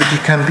inactivity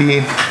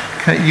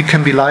you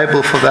can be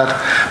liable for that.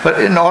 But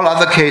in all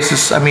other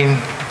cases, I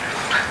mean,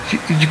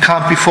 you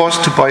can't be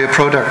forced to buy a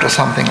product or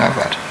something like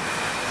that.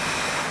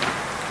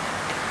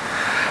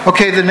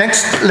 Okay, the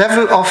next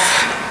level of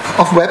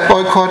web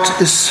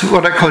boycott is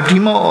what I call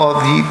demo, or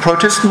the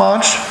protest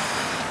march.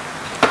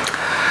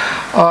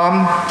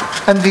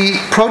 And the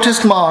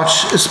protest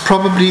march is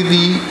probably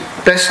the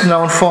best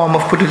known form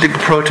of political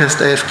protest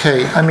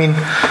AFK. I mean,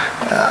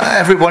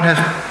 every one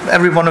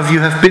of you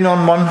have been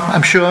on one,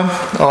 I'm sure,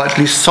 or at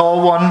least saw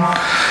one.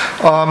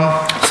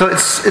 So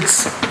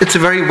it's a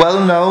very well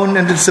known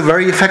and it's a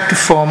very effective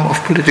form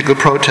of political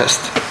protest.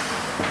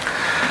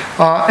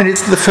 And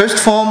it's the first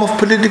form of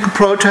political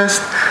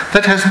protest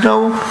that has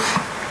no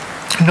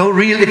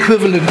real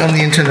equivalent on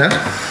the internet.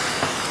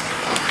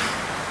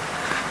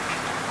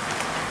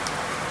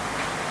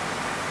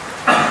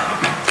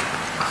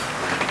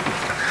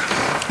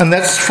 And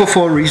that's for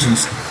 4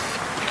 reasons.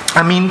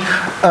 I mean,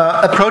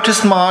 a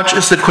protest march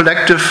is a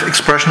collective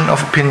expression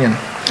of opinion.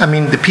 I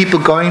mean, the people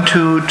going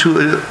to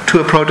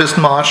a protest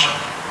march,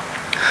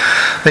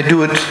 they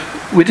do it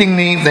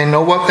wittingly, they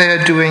know what they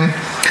are doing,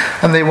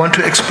 and they want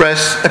to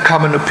express a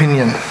common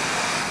opinion.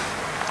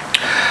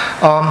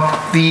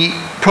 The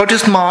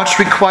protest march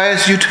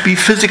requires you to be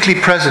physically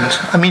present.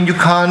 I mean, you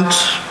can't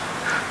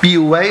be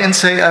away and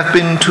say, I've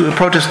been to a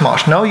protest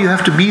march. No, you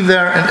have to be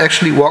there and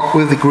actually walk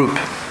with the group.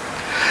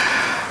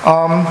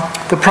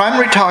 The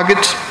primary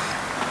target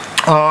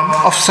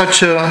of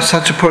such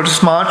a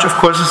protest march, of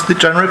course, is the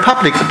general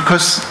public,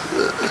 because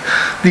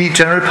the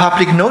general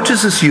public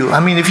notices you. I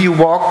mean, if you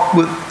walk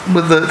with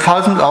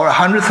 1,000 or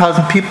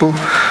 100,000 people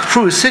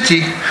through a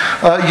city,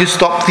 you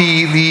stop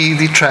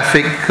the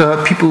traffic.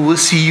 People will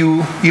see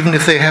you, even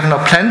if they have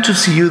not planned to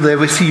see you, they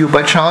will see you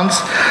by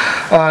chance.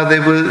 They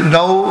will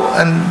know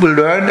and will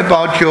learn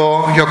about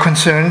your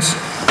concerns.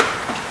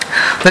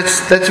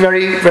 That's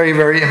very, very,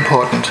 very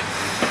important.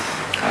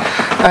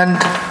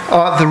 And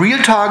the real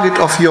target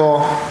of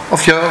your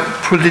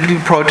political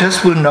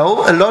protest will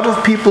know a lot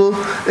of people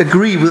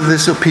agree with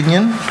this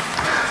opinion.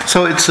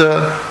 So it's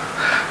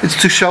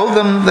to show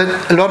them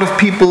that a lot of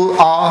people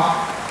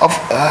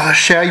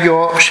share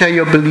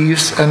your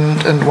beliefs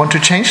and want to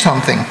change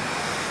something.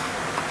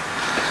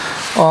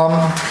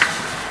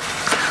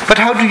 But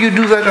how do you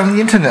do that on the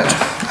internet?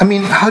 I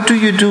mean, how do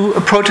you do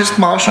a protest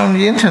march on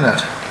the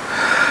internet?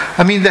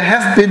 I mean, there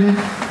have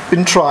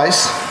been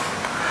tries.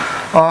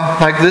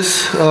 Like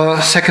this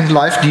Second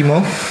Life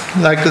demo,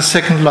 like the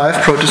Second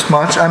Life protest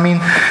march. I mean,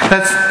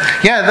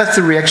 that's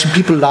the reaction.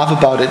 People laugh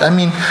about it. I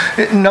mean,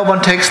 no one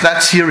takes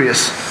that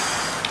serious.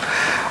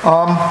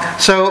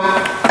 So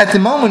at the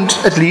moment,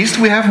 at least,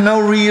 we have no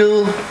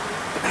real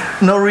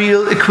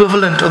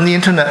equivalent on the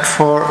internet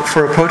for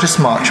a protest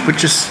march,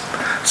 which is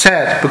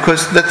sad,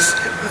 because that's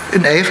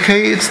in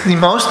AFK it's the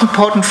most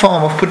important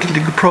form of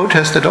political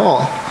protest at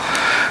all,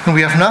 and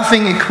we have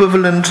nothing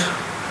equivalent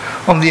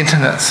on the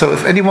internet. So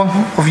if anyone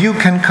of you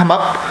can come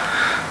up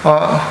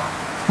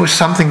with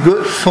something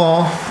good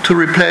to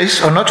replace,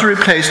 or not to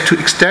replace, to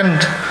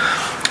extend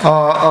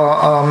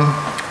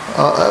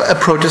a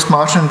protest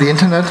march on the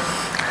internet,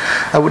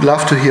 I would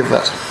love to hear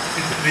that.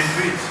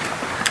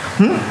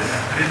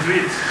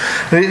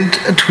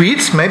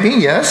 Tweets, maybe,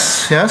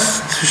 yes, yeah,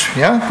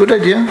 good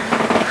idea.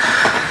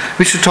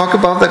 we should talk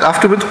about that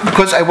afterwards,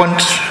 because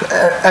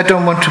I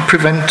don't want to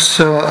prevent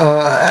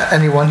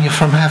anyone here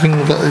from having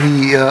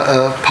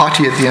the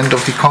party at the end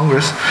of the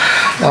Congress.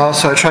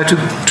 So I try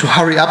to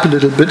hurry up a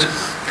little bit.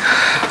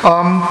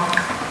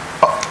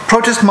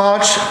 Protest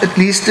march, at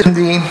least in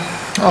in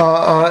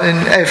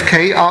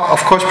AFK, are of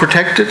course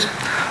protected.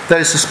 There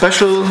is a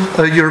special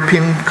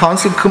European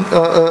Council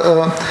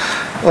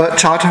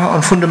Charter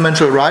on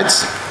Fundamental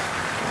Rights,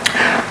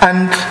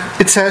 and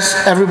it says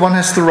everyone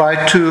has the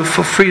right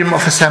for freedom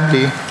of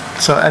assembly.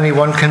 So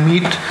anyone can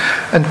meet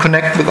and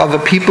connect with other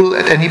people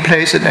at any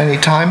place at any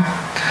time.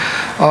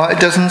 It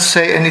doesn't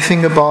say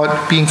anything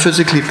about being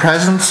physically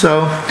present,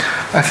 so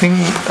I think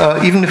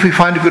even if we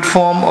find a good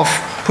form of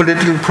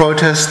political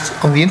protest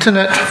on the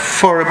internet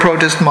for a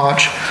protest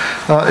march,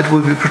 it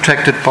will be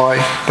protected by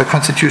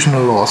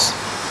constitutional laws.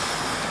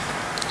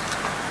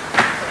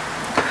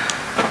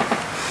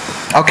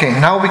 Okay,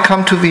 now we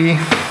come to the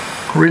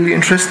really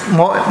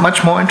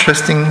much more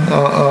interesting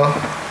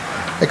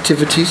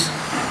activities.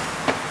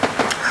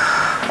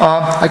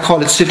 I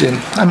call it sit-in.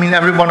 I mean,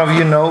 every one of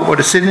you know what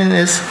a sit-in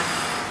is.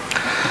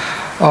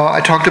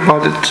 I talked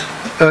about it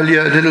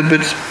earlier a little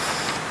bit.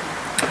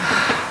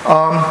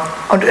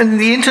 And in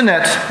the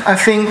internet, I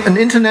think an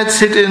internet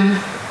sit-in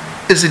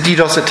is a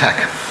DDoS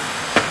attack.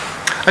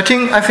 I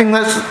think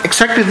that's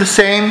exactly the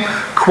same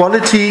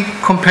quality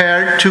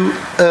compared to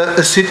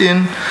a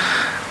sit-in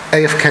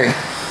AFK.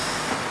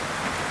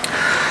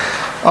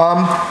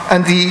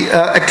 And the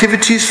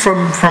activities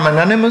from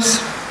Anonymous,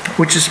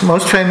 which is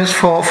most famous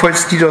for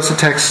its DDoS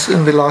attacks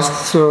in the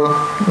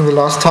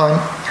last time.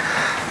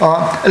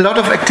 A lot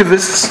of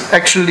activists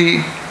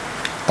actually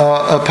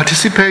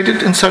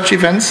participated in such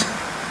events,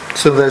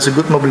 so there's a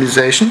good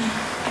mobilization.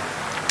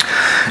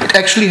 It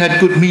actually had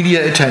good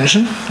media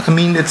attention. I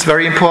mean, it's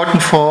very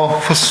important for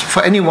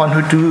anyone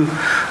who do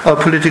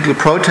political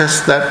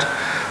protests that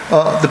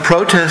the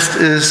protest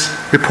is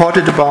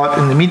reported about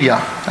in the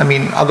media. I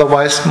mean,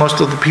 otherwise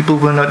most of the people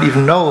will not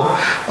even know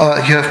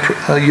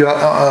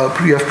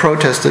you have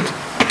protested.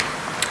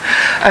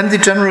 And the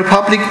general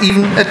public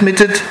even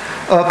admitted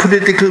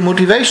political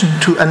motivation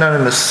to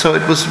Anonymous. So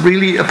it was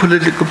really a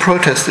political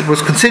protest. It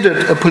was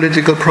considered a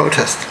political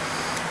protest.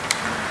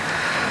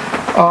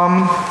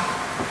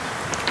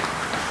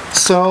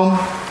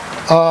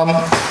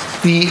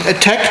 The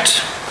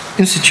attacked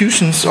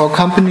institutions or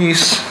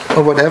companies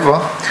or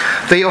whatever,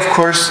 they of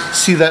course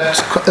see that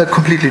a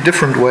completely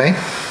different way.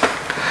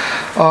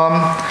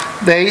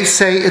 They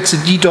say it's a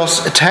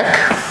DDoS attack.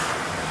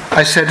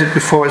 I said it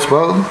before as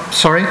well,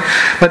 sorry.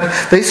 But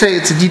they say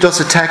it's a DDoS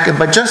attack, and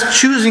by just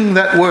choosing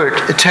that word,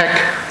 attack,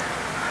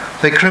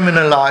 they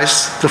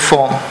criminalize the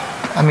form.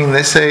 I mean,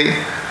 they say,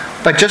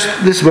 by just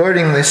this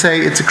wording, they say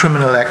it's a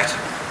criminal act.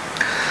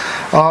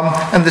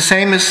 And the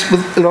same is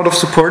with a lot of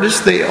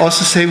supporters. They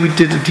also say we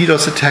did a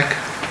DDoS attack.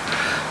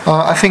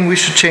 I think we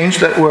should change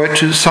that word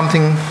to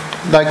something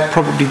like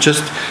probably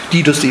just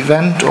DDoS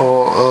event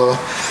or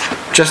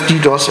just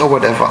DDoS or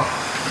whatever.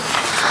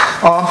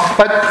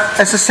 But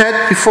as I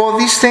said before,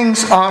 these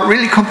things are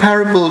really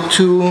comparable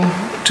to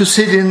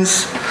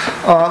sit-ins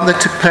that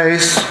took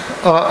place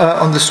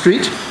on the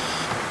street.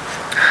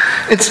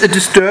 It's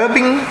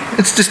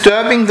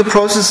disturbing the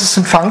processes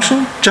in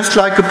function, just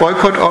like a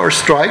boycott or a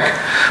strike,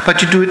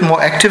 but you do it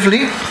more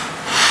actively.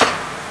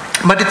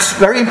 But it's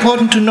very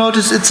important to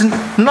notice it's a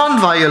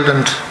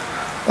non-violent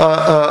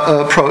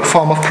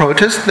form of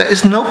protest. There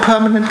is no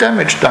permanent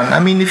damage done.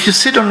 I mean, if you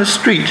sit on the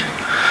street,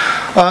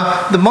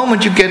 the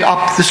moment you get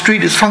up, the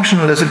street is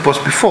functional as it was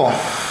before.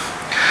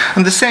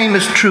 And the same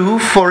is true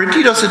for a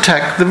DDoS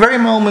attack. The very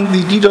moment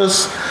the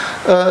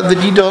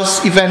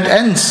DDoS event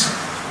ends,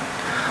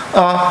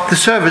 the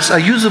servers are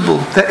usable.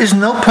 There is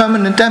no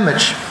permanent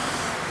damage.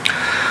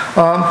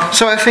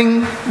 So I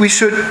think we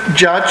should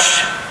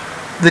judge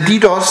the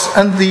DDoS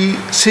and the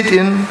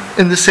sit-in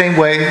the same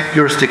way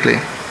jurisdically.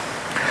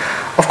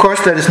 Of course,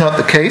 that is not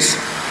the case.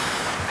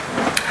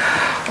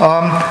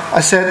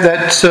 I said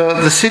that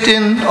the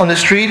sit-in on the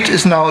street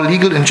is now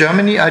legal in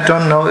Germany. I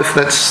don't know if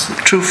that's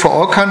true for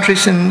all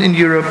countries in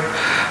Europe.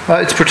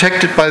 It's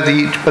protected by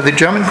the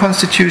German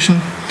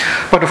constitution.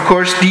 But of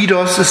course,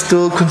 DDoS is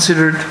still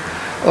considered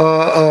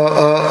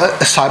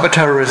a cyber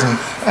terrorism,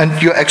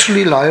 and you're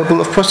actually liable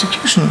of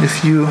prosecution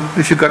if you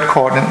got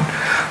caught. And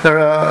there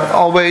are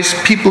always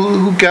people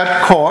who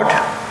get caught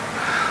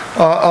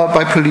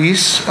by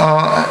police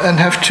and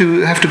have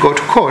to go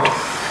to court.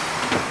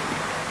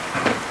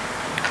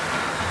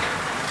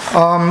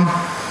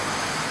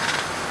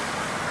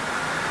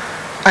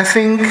 I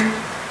think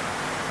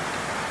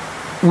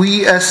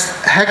we as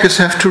hackers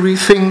have to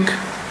rethink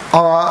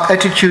our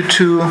attitude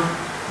to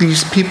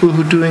these people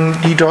who are doing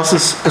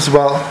DDoSes as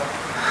well.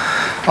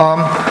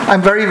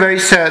 I'm very, very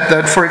sad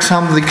that, for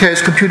example, the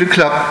Chaos Computer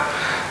Club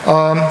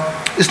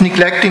is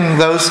neglecting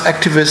those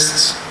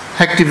activists,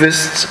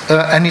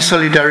 any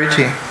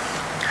solidarity.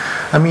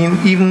 I mean,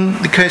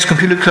 even the Chaos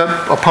Computer Club,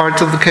 or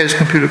parts of the Chaos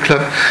Computer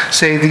Club,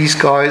 say these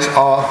guys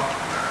are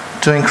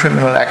doing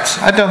criminal acts.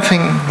 I don't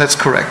think that's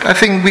correct. I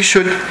think we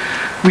should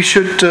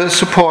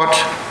support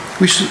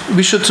we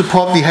should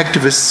support the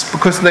hacktivists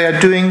because they are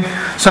doing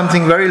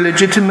something very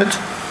legitimate.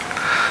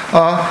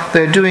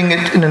 They're doing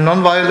it in a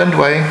non-violent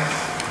way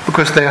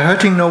because they are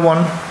hurting no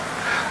one.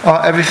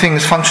 Everything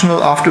is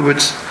functional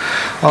afterwards.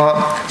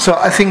 So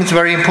I think it's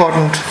very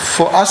important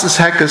for us as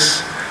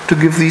hackers to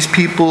give these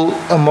people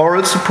a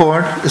moral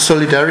support, a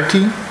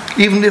solidarity,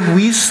 even if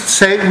we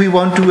say we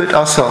won't do it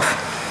ourselves.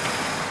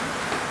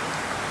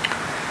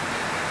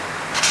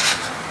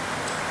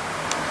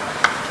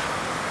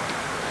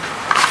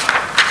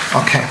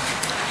 Okay,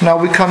 now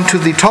we come to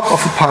the top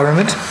of the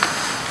pyramid,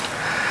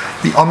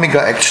 the omega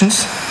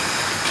actions.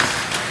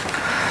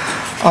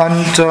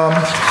 And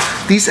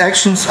these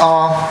actions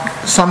are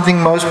something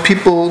most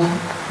people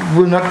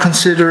will not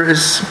consider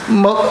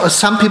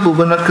some people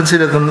will not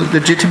consider them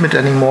legitimate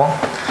anymore.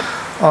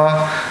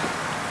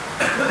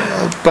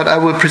 But I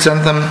will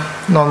present them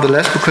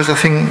nonetheless because I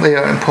think they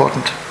are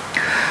important.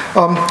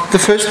 The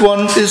first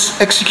one is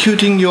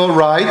executing your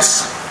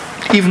rights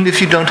even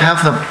if you don't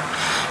have them.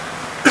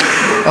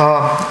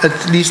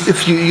 At least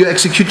if you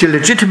execute your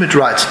legitimate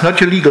rights, not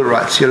your legal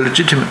rights, your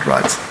legitimate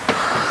rights.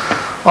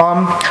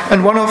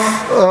 And one of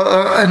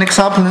an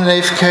example in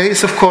AFK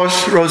is, of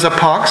course, Rosa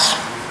Parks,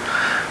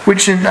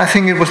 which I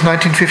think it was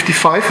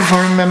 1955, if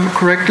I remember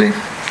correctly.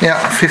 Yeah,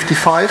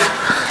 55.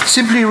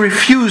 Simply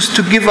refused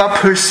to give up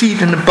her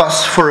seat in the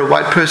bus for a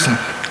white person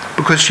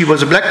because she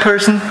was a black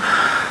person,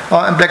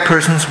 and black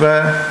persons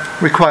were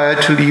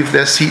required to leave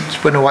their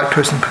seat when a white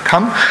person could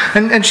come.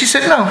 And she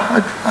said, no,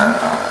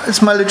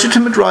 it's my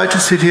legitimate right to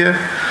sit here.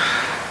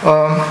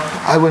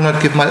 I will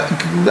not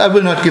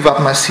give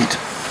up my seat.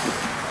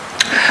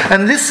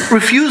 And this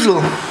refusal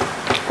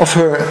of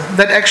her,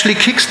 that actually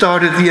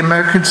kick-started the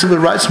American Civil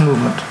Rights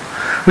Movement,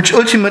 which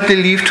ultimately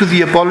led to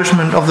the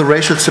abolishment of the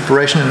racial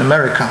separation in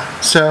America.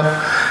 So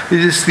it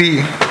is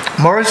the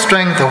moral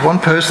strength of one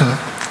person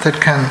that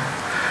can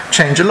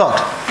change a lot.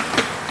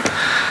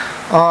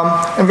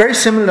 And very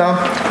similar,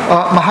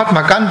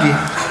 Mahatma Gandhi,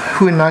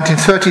 who in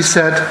 1930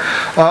 said,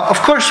 of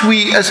course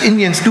we as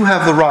Indians do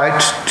have the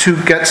right to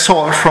get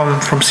salt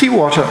from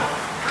seawater,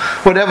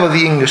 whatever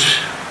the English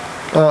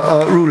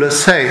rulers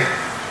say.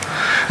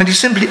 And he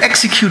simply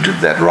executed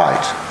that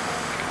right.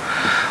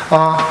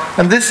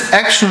 And this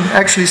action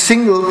actually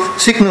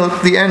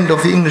signaled the end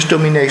of the English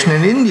domination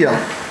in India.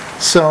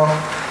 So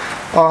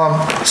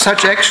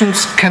such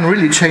actions can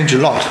really change a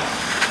lot.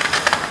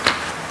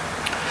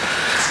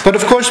 But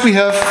of course we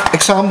have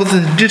examples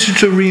in the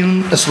digital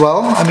realm as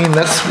well. I mean,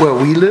 that's where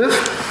we live.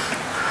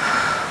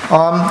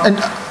 And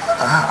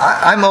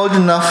I'm old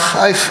enough.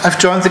 I've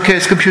joined the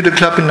Chaos Computer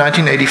Club in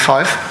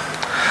 1985.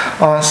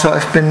 So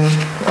I've been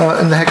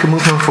in the hacker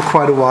movement for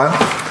quite a while.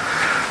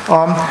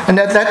 And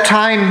at that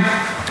time,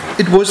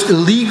 it was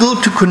illegal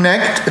to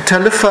connect a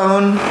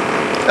telephone,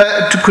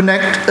 to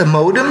connect a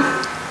modem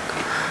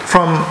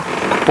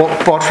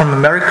bought from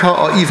America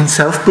or even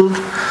self-built,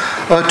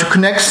 to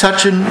connect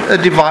such a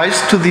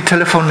device to the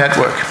telephone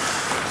network.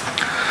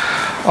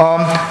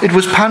 It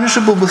was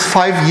punishable with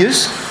 5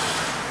 years.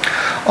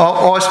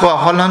 Or as well,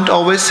 Holland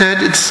always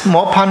said, it's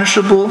more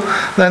punishable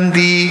than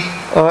the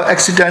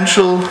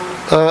accidental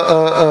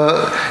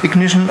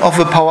ignition of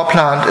a power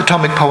plant,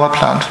 atomic power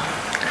plant,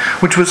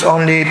 which was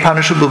only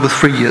punishable with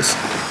 3 years.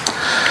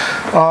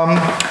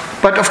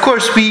 But of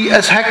course, we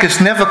as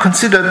hackers never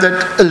considered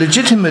that a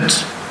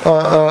legitimate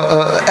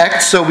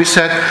act, so we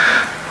said,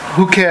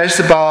 who cares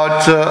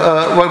about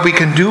what we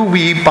can do?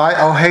 We buy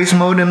our Hayes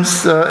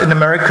modems in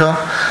America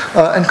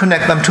and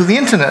connect them to the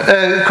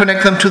internet,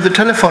 connect them to the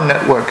telephone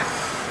network.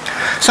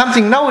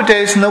 Something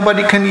nowadays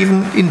nobody can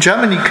even in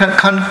Germany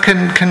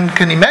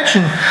can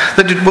imagine,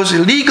 that it was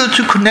illegal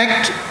to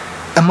connect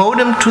a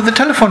modem to the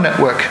telephone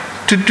network,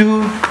 to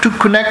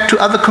connect to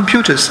other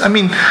computers. I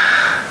mean,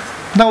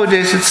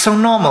 nowadays it's so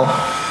normal,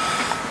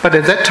 but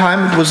at that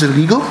time it was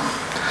illegal.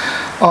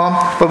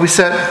 But we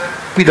said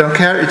we don't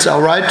care; it's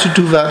our right to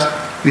do that.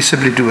 We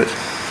simply do it.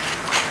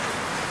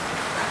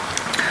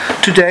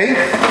 Today,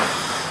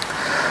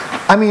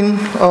 I mean,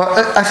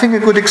 I think a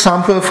good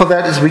example for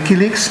that is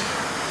WikiLeaks,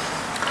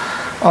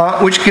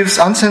 which gives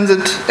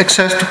uncensored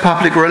access to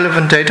public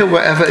relevant data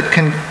wherever it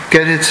can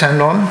get its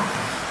hand on.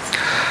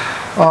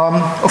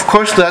 Of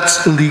course,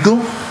 that's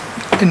illegal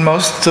in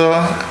most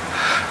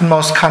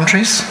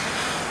countries.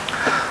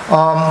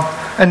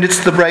 And it's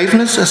the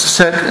braveness, as I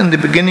said in the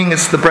beginning,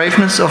 it's the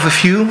braveness of a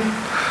few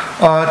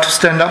to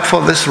stand up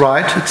for this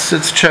right.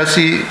 It's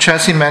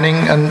Chelsea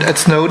Manning and Ed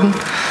Snowden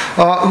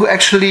who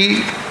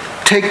actually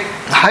take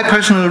high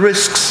personal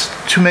risks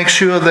to make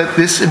sure that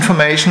this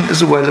information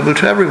is available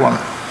to everyone.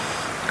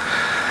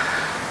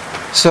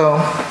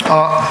 So,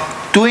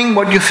 doing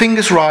what you think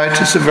is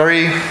right is a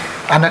very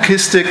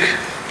anarchistic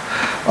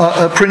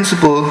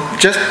principle.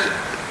 Just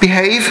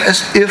behave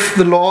as if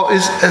the law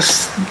is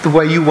as the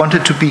way you want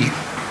it to be,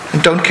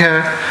 and don't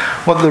care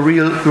what the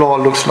real law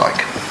looks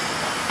like.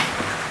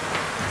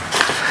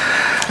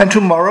 And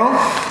tomorrow,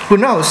 who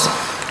knows?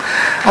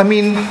 I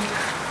mean,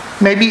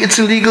 maybe it's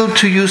illegal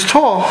to use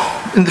Tor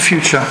in the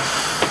future.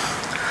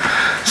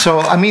 So,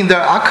 I mean,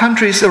 there are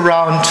countries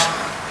around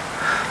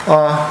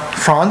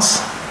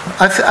France,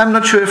 I'm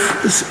not sure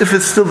if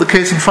it's still the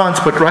case in France,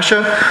 but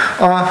Russia,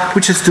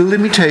 which has still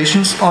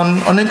limitations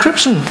on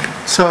encryption.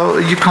 So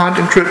you can't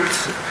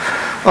encrypt.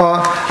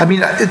 I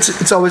mean,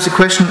 it's always a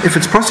question if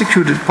it's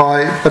prosecuted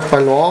but by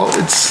law,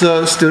 it's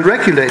still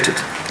regulated.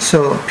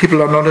 So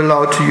people are not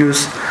allowed to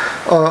use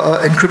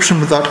encryption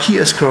without key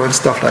escrow and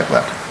stuff like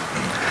that.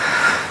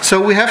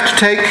 So we have to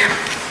take.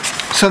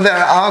 So there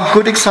are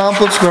good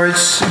examples where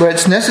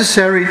it's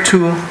necessary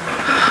to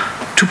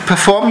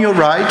perform your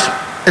right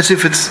as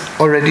if it's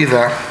already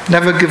there.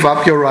 Never give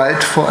up your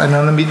right for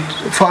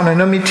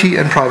anonymity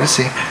and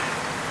privacy.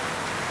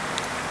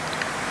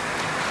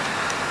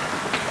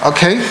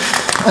 Okay,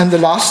 and the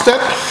last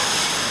step,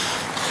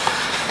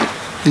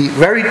 the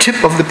very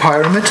tip of the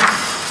pyramid,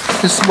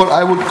 is what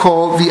I would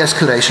call the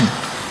escalation.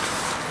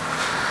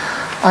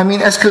 I mean,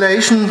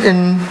 escalation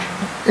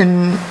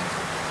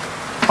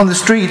on the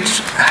street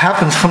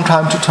happens from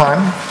time to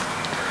time.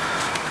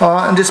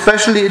 And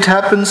especially it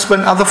happens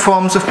when other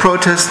forms of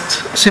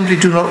protest simply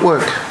do not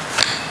work.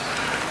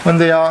 When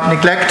they are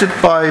neglected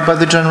by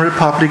the general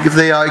public, if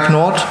they are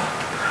ignored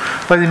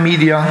by the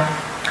media.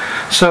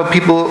 So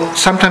people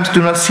sometimes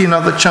do not see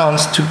another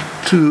chance to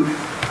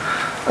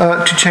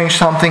change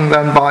something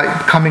than by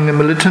becoming a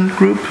militant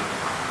group.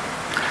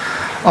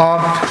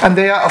 And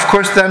they are, of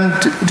course, then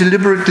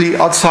deliberately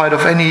outside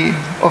of any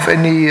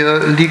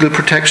legal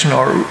protection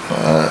or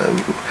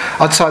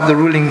outside the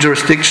ruling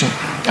jurisdiction.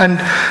 And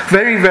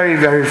very, very,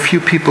 very few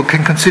people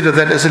can consider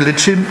that as a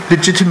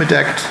legitimate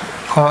act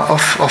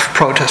of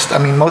protest. I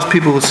mean, most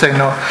people would say,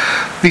 no,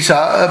 these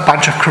are a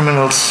bunch of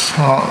criminals.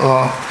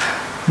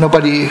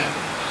 Nobody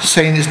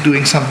sane is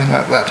doing something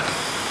like that.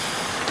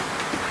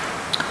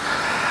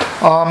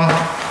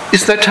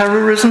 Is that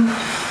terrorism?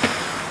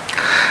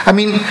 I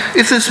mean,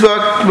 if this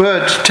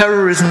word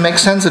terrorism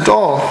makes sense at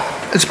all,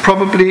 it's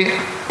probably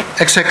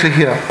exactly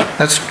here.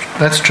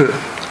 That's true.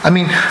 I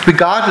mean,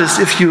 regardless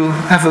if you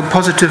have a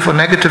positive or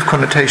negative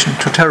connotation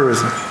to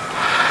terrorism.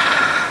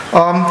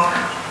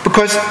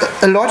 Because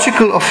a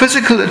logical or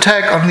physical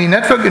attack on the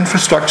network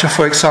infrastructure,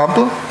 for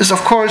example,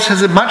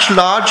 has a much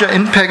larger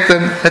impact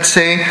than, let's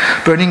say,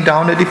 burning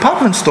down a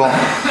department store.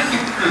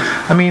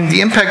 I mean,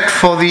 the impact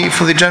for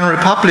the general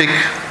public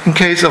in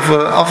case of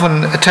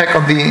an attack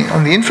on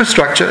the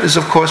infrastructure is,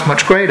 of course,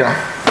 much greater.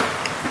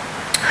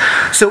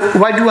 So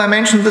why do I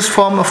mention this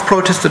form of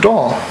protest at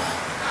all?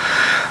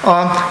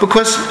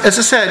 Because, as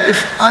I said,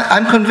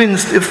 I'm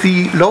convinced if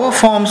the lower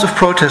forms of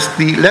protest,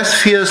 the less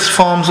fierce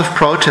forms of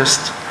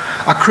protest,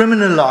 are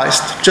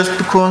criminalized just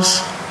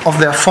because of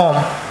their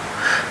form,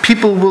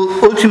 people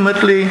will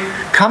ultimately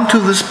come to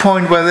this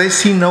point where they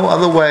see no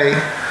other way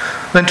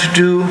than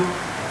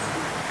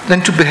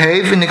to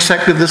behave in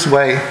exactly this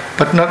way,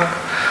 but not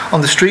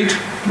on the street,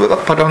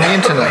 but on the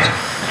internet.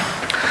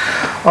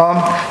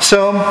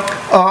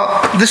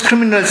 This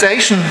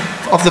criminalization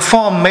of the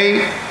form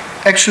may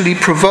actually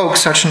provoke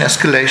such an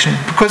escalation,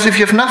 because if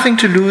you have nothing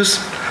to lose,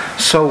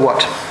 so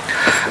what?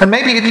 And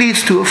maybe it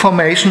leads to a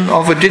formation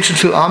of a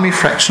digital army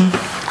fraction,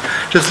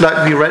 just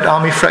like the Red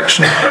Army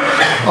fraction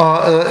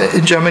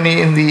in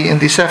Germany in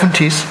the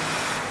 70s.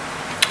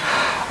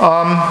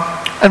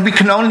 And we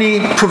can only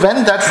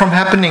prevent that from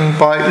happening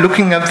by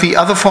looking at the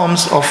other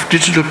forms of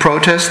digital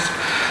protest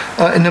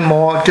in a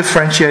more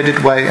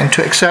differentiated way, and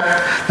to accept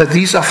that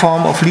these are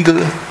forms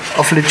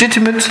of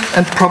legitimate,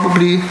 and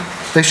probably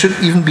they should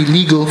even be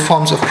legal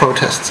forms of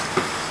protests.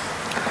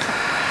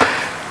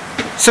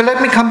 So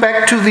let me come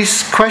back to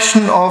this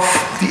question of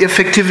the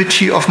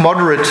effectivity of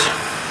moderate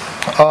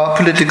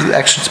political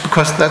actions,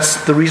 because that's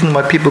the reason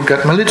why people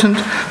get militant,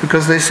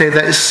 because they say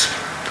there is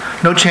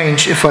no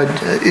change if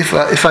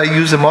I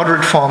use a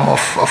moderate form of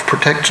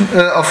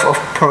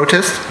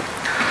protest.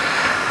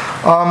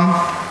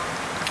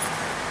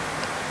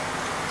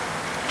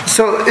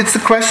 So it's the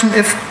question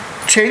if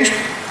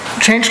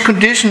change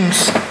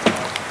conditions,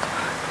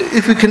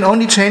 if we can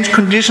only change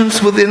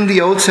conditions within the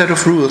old set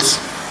of rules.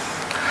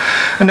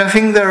 And I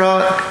think there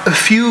are a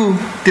few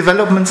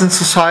developments in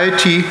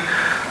society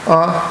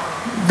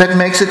that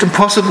makes it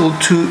impossible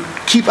to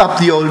keep up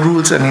the old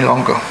rules any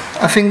longer.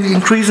 I think the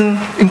increasing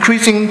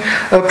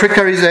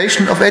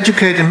precarization of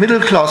educated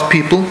middle-class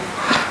people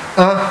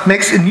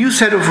makes a new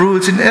set of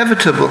rules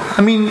inevitable.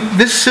 I mean,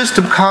 this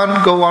system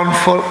can't go on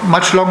for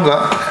much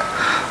longer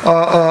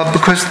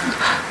because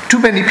too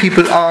many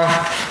people are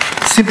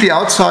simply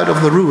outside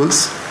of the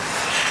rules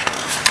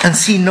and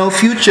see no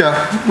future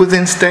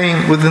within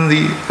staying within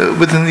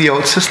the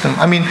old system.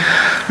 I mean,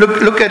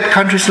 look at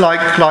countries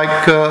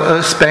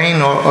like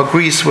Spain or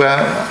Greece, where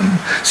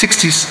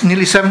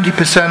nearly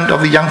 70%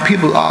 of the young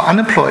people are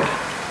unemployed.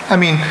 I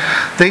mean,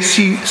 they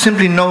see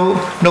simply no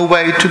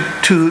way to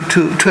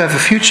have a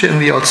future in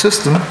the old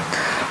system,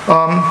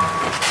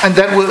 and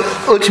that will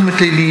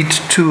ultimately lead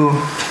to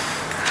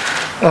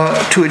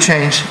a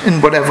change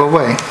in whatever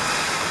way.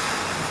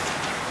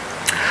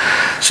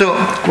 So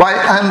why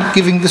I'm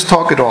giving this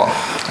talk at all?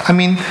 I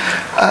mean,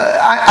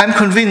 I'm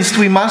convinced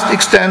we must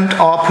extend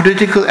our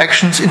political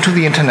actions into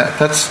the internet.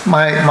 That's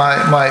my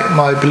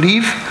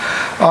belief.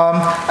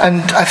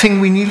 And I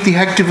think we need the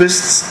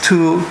hacktivists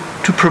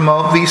to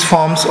promote these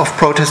forms of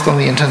protest on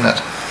the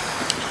internet.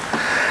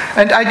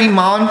 And I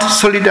demand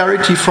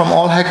solidarity from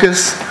all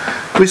hackers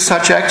with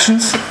such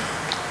actions,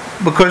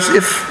 because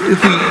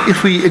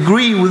if we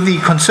agree with the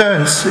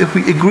concerns, if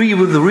we agree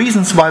with the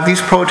reasons why these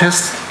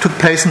protests took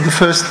place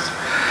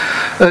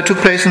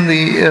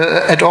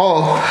at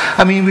all,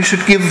 I mean, we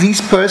should give these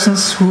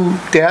persons who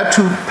dare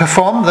to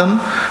perform them,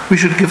 we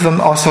should give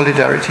them our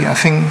solidarity. I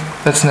think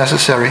that's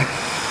necessary.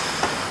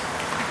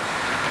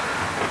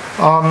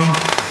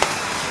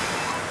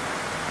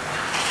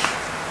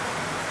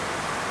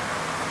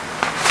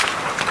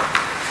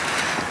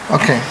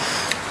 Okay,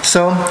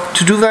 so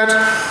to do that,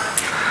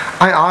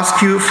 I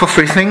ask you for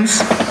three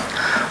things.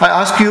 I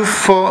ask you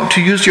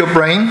to use your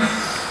brain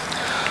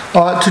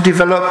to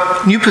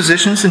develop new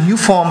positions and new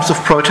forms of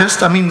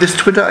protest. I mean, this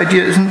Twitter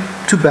idea isn't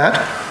too bad.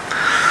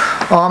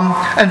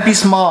 And be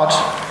smart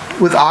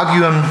with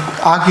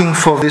arguing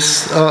for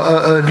these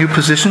new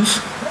positions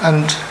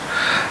and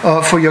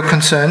for your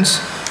concerns.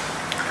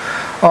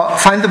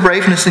 Find the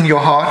braveness in your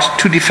heart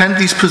to defend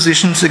these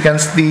positions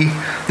against the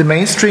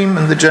mainstream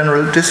and the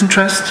general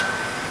disinterest.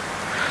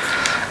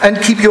 And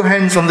keep your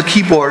hands on the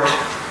keyboard.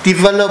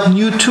 Develop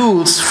new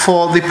tools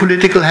for the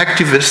political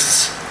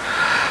hacktivists.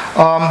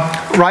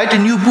 Write a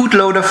new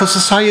bootloader for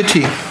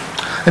society.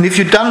 And if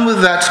you're done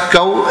with that,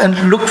 go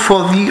and look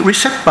for the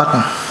reset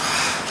button.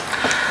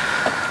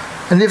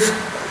 And if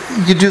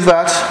you do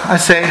that, I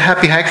say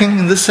happy hacking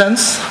in this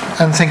sense,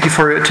 and thank you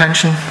for your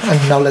attention, and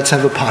now let's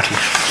have a party.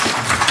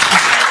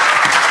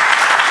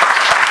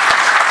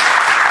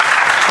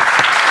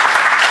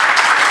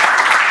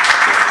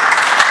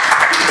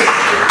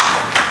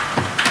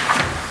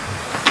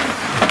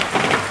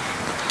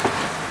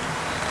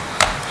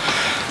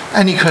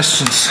 Any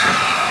questions?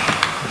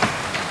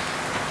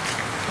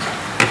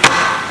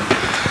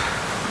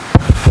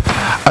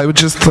 I would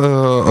just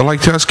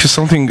like to ask you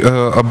something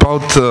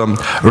about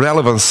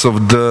relevance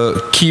of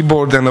the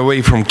keyboard and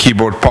away from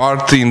keyboard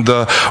part in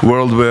the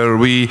world where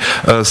we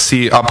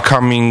see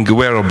upcoming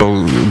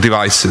wearable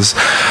devices.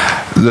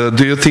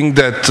 Do you think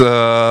that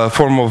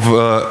form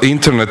of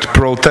internet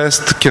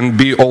protest can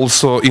be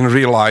also in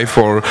real life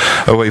or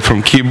away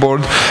from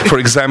keyboard? For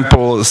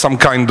example, some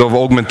kind of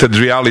augmented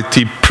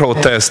reality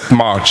protest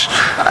march.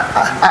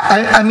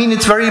 I mean,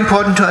 it's very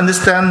important to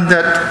understand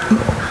that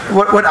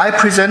what I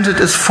presented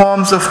as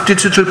forms of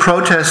digital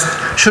protest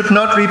should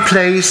not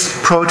replace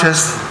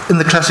protest in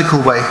the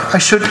classical way.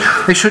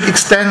 They should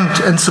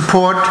extend and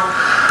support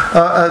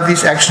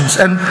these actions.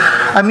 And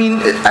I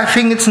mean, I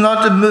think it's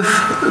not a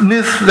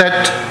myth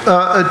that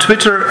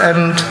Twitter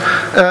and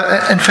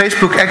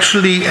Facebook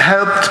actually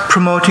helped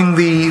promoting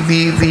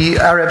the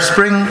Arab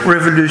Spring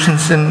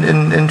revolutions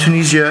in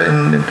Tunisia,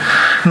 in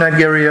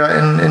Nigeria,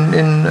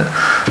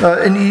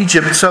 in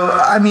Egypt. So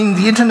I mean,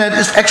 the internet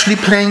is actually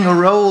playing a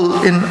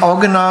role in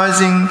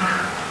organizing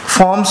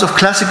forms of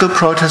classical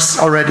protests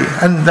already,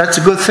 and that's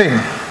a good thing.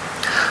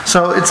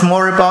 So it's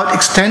more about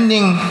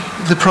extending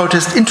the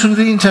protest into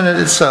the internet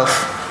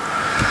itself.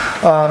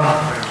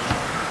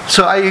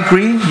 So I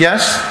agree.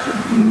 Yes,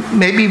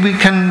 maybe we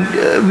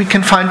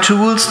can find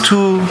tools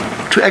to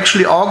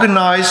actually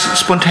organize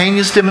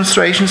spontaneous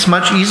demonstrations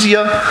much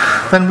easier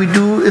than we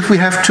do if we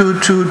have to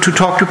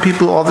talk to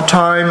people all the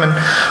time and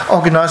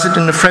organize it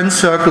in a friend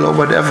circle or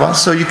whatever.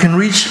 So you can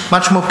reach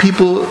much more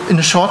people in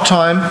a short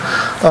time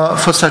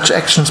for such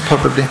actions,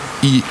 probably.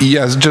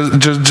 Yes,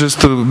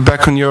 just to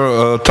back on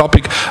your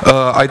topic,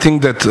 I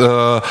think that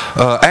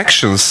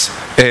actions,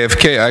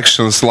 AFK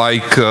actions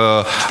like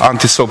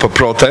anti-SOPA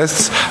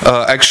protests,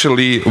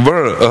 actually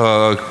were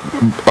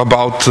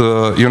about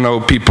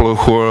people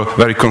who are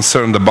very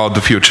concerned about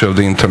the future of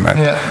the internet.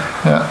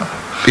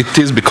 Yeah. It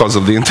is because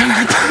of the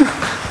internet.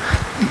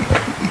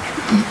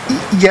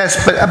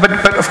 Yes,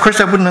 but of course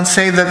I would not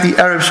say that the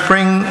Arab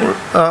Spring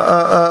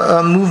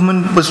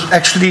movement was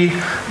actually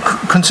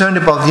concerned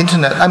about the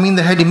internet. I mean,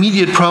 they had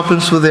immediate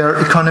problems with their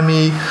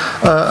economy,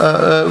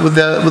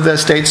 with their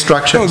state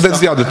structure. No, that's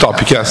the other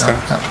topic. Yes.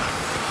 Yeah.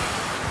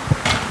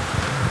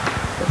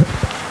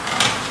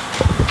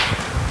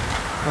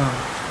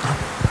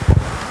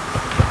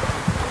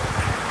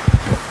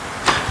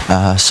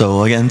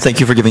 So again, thank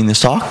you for giving this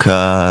talk.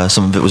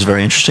 Some of it was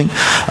very interesting.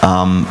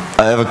 I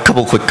have a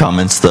couple quick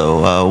comments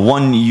though.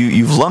 One,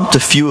 you've lumped a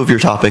few of your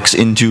topics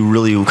into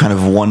really kind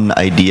of one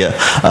idea,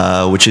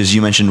 which is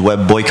you mentioned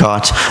web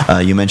boycott,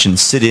 you mentioned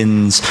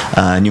sit-ins,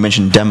 and you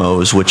mentioned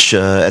demos, which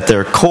at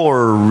their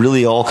core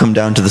really all come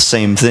down to the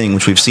same thing,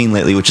 which we've seen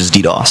lately, which is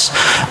DDoS.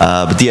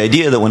 But the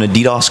idea that when a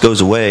DDoS goes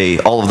away,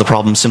 all of the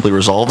problems simply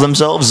resolve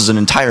themselves is an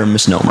entire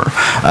misnomer.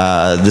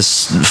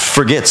 This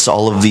forgets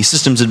all of the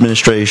systems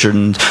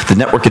administration, the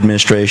network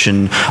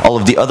administration, all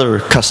of the other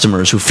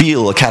customers who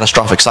feel a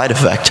catastrophic side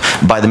effect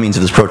by the means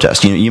of this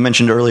protest. You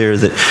mentioned earlier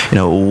that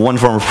one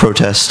form of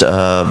protest,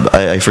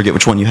 I forget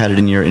which one you had it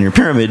in your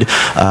pyramid,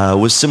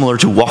 was similar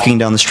to walking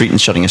down the street and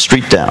shutting a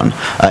street down.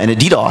 In a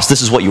DDoS,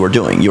 this is what you were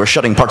doing. You were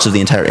shutting parts of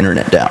the entire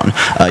internet down.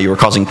 You were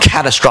causing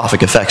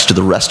catastrophic effects to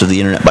the rest of the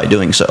internet by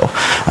doing so.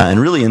 And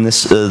really in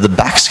this, the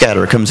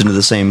backscatter comes into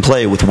the same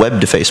play with web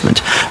defacement.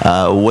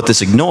 What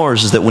this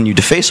ignores is that when you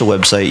deface a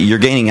website, you're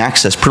gaining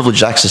access,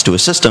 privileged access to a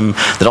system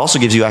that also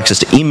gives you access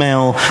to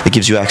email, that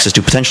gives you access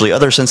to potentially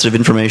other sensitive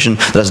information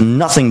that has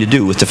nothing to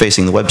do with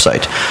defacing the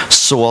website.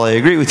 So while I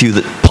agree with you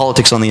that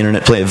politics on the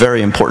internet play a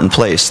very important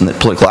place and that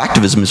political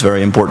activism is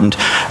very important,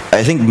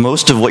 I think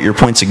most of what your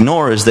points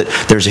ignore is that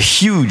there's a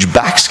huge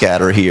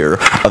backscatter here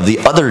of the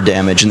other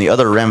damage and the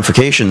other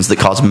ramifications that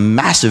cause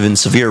massive and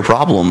severe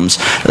problems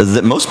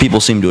that most people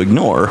seem to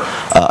ignore.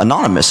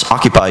 Anonymous,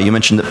 Occupy, you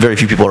mentioned that very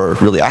few people are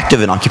really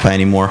active in Occupy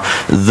anymore.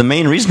 The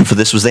main reason for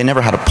this was they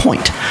never had a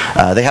point.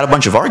 They had a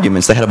bunch of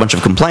arguments, they had a bunch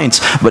of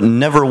complaints, but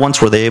never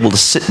once were they able to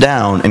sit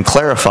down and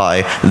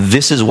clarify,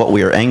 this is what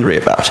we are angry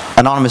about.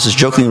 Anonymous is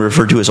jokingly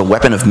referred to as a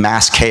weapon of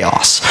mass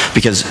chaos,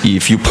 because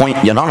if you point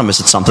Anonymous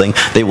at something,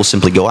 they will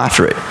simply go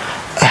after it.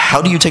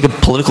 How do you take a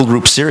political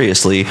group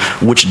seriously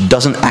which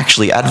doesn't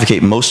actually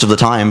advocate most of the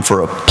time for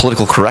a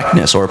political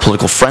correctness or a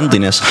political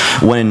friendliness,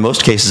 when in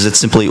most cases it's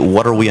simply,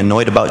 what are we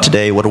annoyed about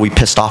today, what are we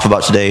pissed off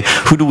about today,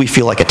 who do we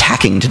feel like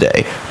attacking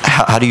today?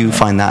 How do you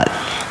find that?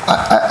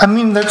 I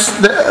mean,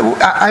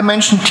 I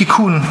mentioned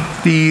Tikkun,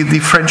 the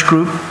French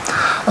group,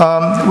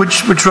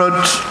 which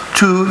wrote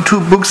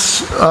two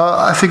books,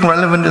 I think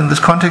relevant in this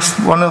context.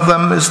 One of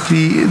them is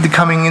The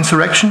Coming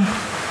Insurrection,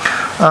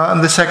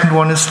 and the second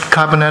one is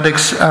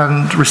Cybernetics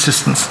and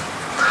Resistance.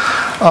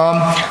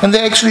 And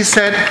they actually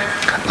said,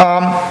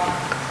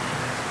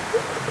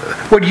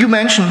 what you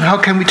mentioned, how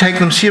can we take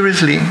them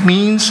seriously,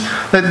 means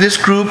that this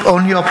group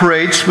only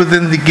operates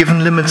within the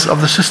given limits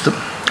of the system,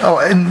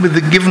 and with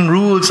the given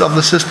rules of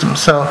the system.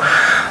 So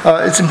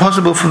it's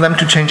impossible for them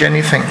to change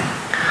anything.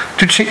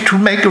 To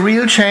make a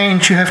real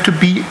change, you have to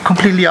be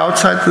completely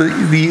outside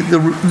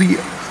the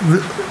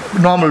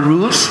normal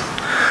rules,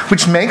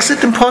 which makes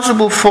it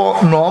impossible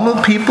for normal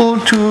people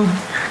to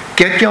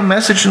get your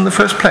message in the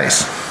first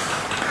place.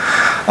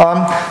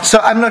 So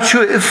I'm not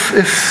sure if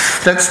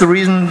that's the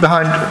reason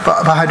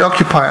behind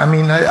Occupy. I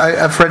mean,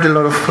 I've read a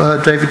lot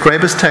of David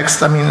Graeber's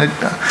text. I mean, I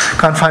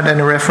can't find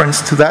any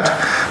reference to that.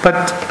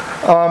 But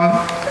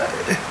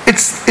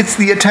it's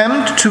the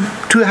attempt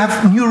to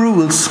have new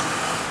rules.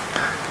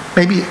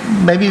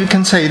 Maybe we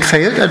can say it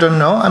failed. I don't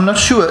know. I'm not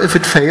sure if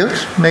it failed.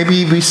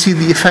 Maybe we see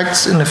the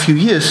effects in a few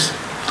years.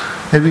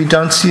 Maybe we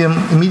don't see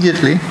them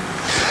immediately.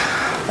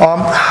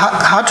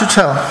 Hard to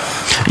tell.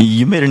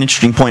 You made an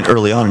interesting point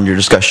early on in your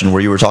discussion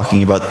where you were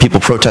talking about people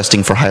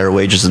protesting for higher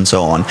wages and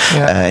so on.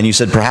 Yeah. And you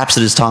said perhaps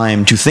it is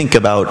time to think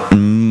about,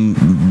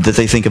 that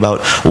they think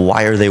about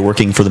why are they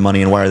working for the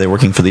money and why are they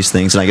working for these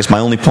things. And I guess my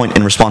only point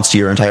in response to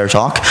your entire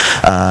talk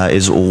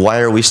is, why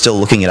are we still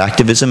looking at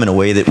activism in a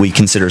way that we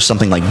consider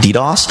something like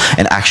DDoS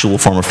an actual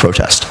form of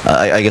protest?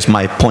 I guess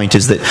my point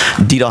is that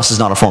DDoS is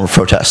not a form of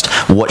protest.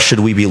 What should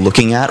we be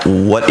looking at?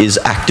 What is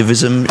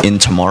activism in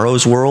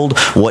tomorrow's world?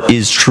 What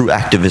is true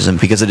activism?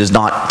 Because it is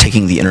not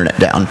taking the internet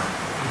down.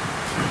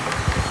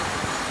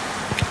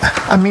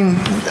 I mean,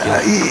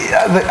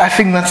 I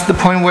think that's the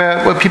point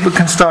where people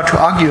can start to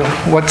argue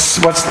what's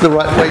the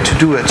right way to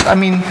do it. I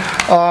mean,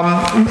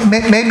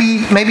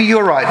 maybe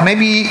you're right.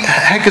 Maybe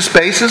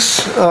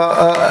hackerspaces,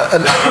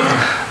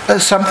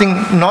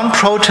 something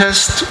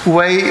non-protest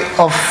way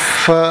of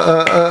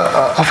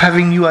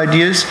having new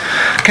ideas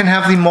can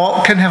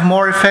have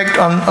more effect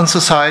on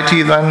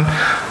society than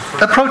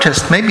a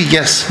protest. Maybe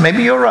yes.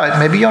 Maybe you're right.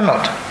 Maybe you're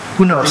not.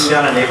 Who knows? Burning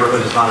down a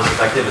neighborhood is not as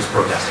effective as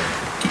protesting.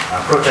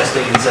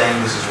 Protesting and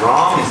saying this is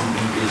wrong is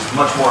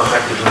much more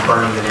effective than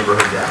burning the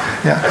neighborhood down.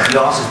 Yeah.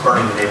 DDoS is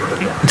burning the neighborhood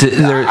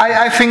down.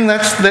 I think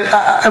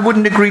I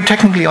wouldn't agree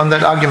technically on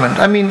that argument.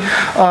 I mean,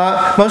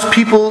 most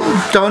people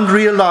don't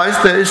realize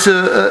there is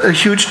a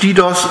huge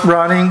DDoS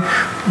running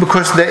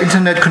because their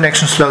internet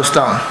connection slows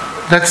down.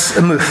 That's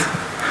a myth.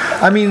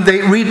 I mean,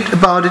 they read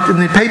about it in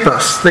the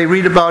papers. They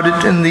read about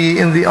it on the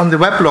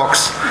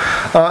weblogs.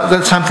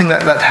 That's something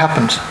that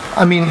happened.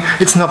 I mean,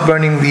 it's not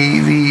burning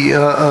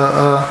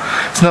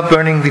it's not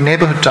burning the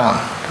neighborhood down.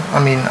 I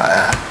mean,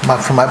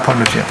 from my point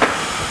of view.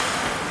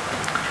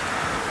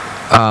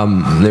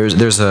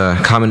 There's a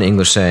common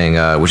English saying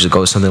which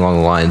goes something along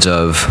the lines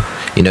of,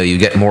 you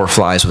get more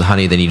flies with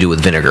honey than you do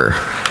with vinegar,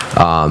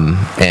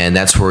 and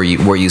that's where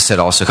you said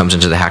also comes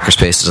into the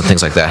hackerspaces and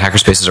things like that.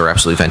 Hackerspaces are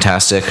absolutely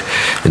fantastic.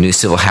 The new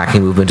civil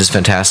hacking movement is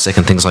fantastic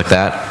and things like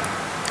that.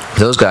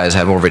 Those guys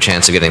have more of a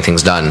chance of getting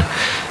things done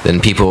than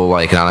people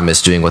like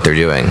Anonymous doing what they're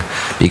doing.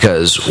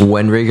 Because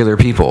when regular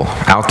people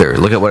out there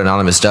look at what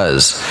Anonymous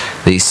does,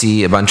 they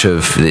see a bunch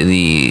of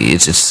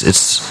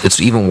it's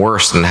even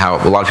worse than how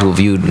a lot of people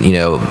viewed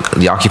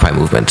the Occupy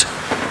movement.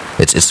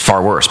 It's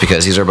far worse,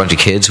 because these are a bunch of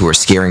kids who are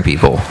scaring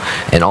people,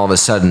 and all of a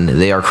sudden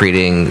they are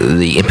creating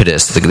the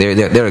impetus.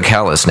 They're a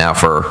catalyst now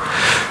for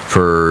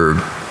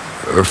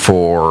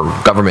for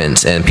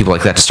governments and people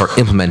like that to start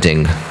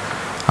implementing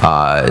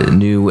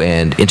new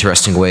and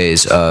interesting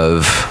ways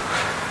of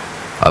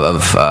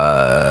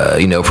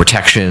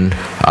protection,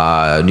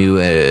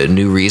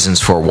 new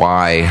reasons for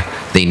why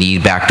they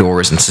need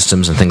backdoors and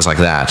systems and things like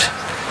that.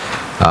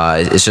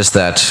 It's just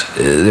that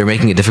they're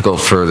making it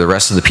difficult for the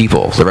rest of the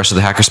people, the rest of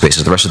the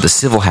hackerspaces, the rest of the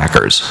civil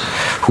hackers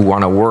who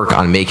want to work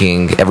on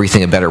making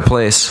everything a better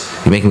place,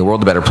 making the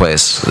world a better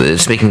place.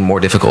 It's making it more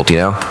difficult, you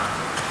know?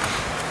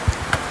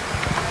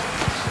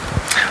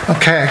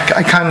 Okay,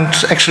 I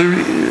can't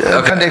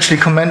actually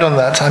comment on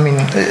that. I mean,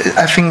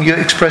 I think you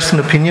expressed an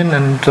opinion,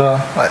 and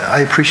I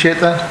appreciate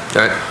that.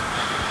 All right.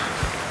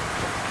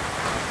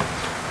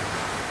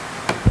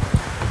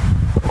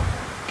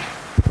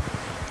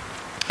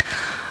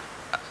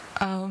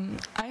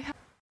 I have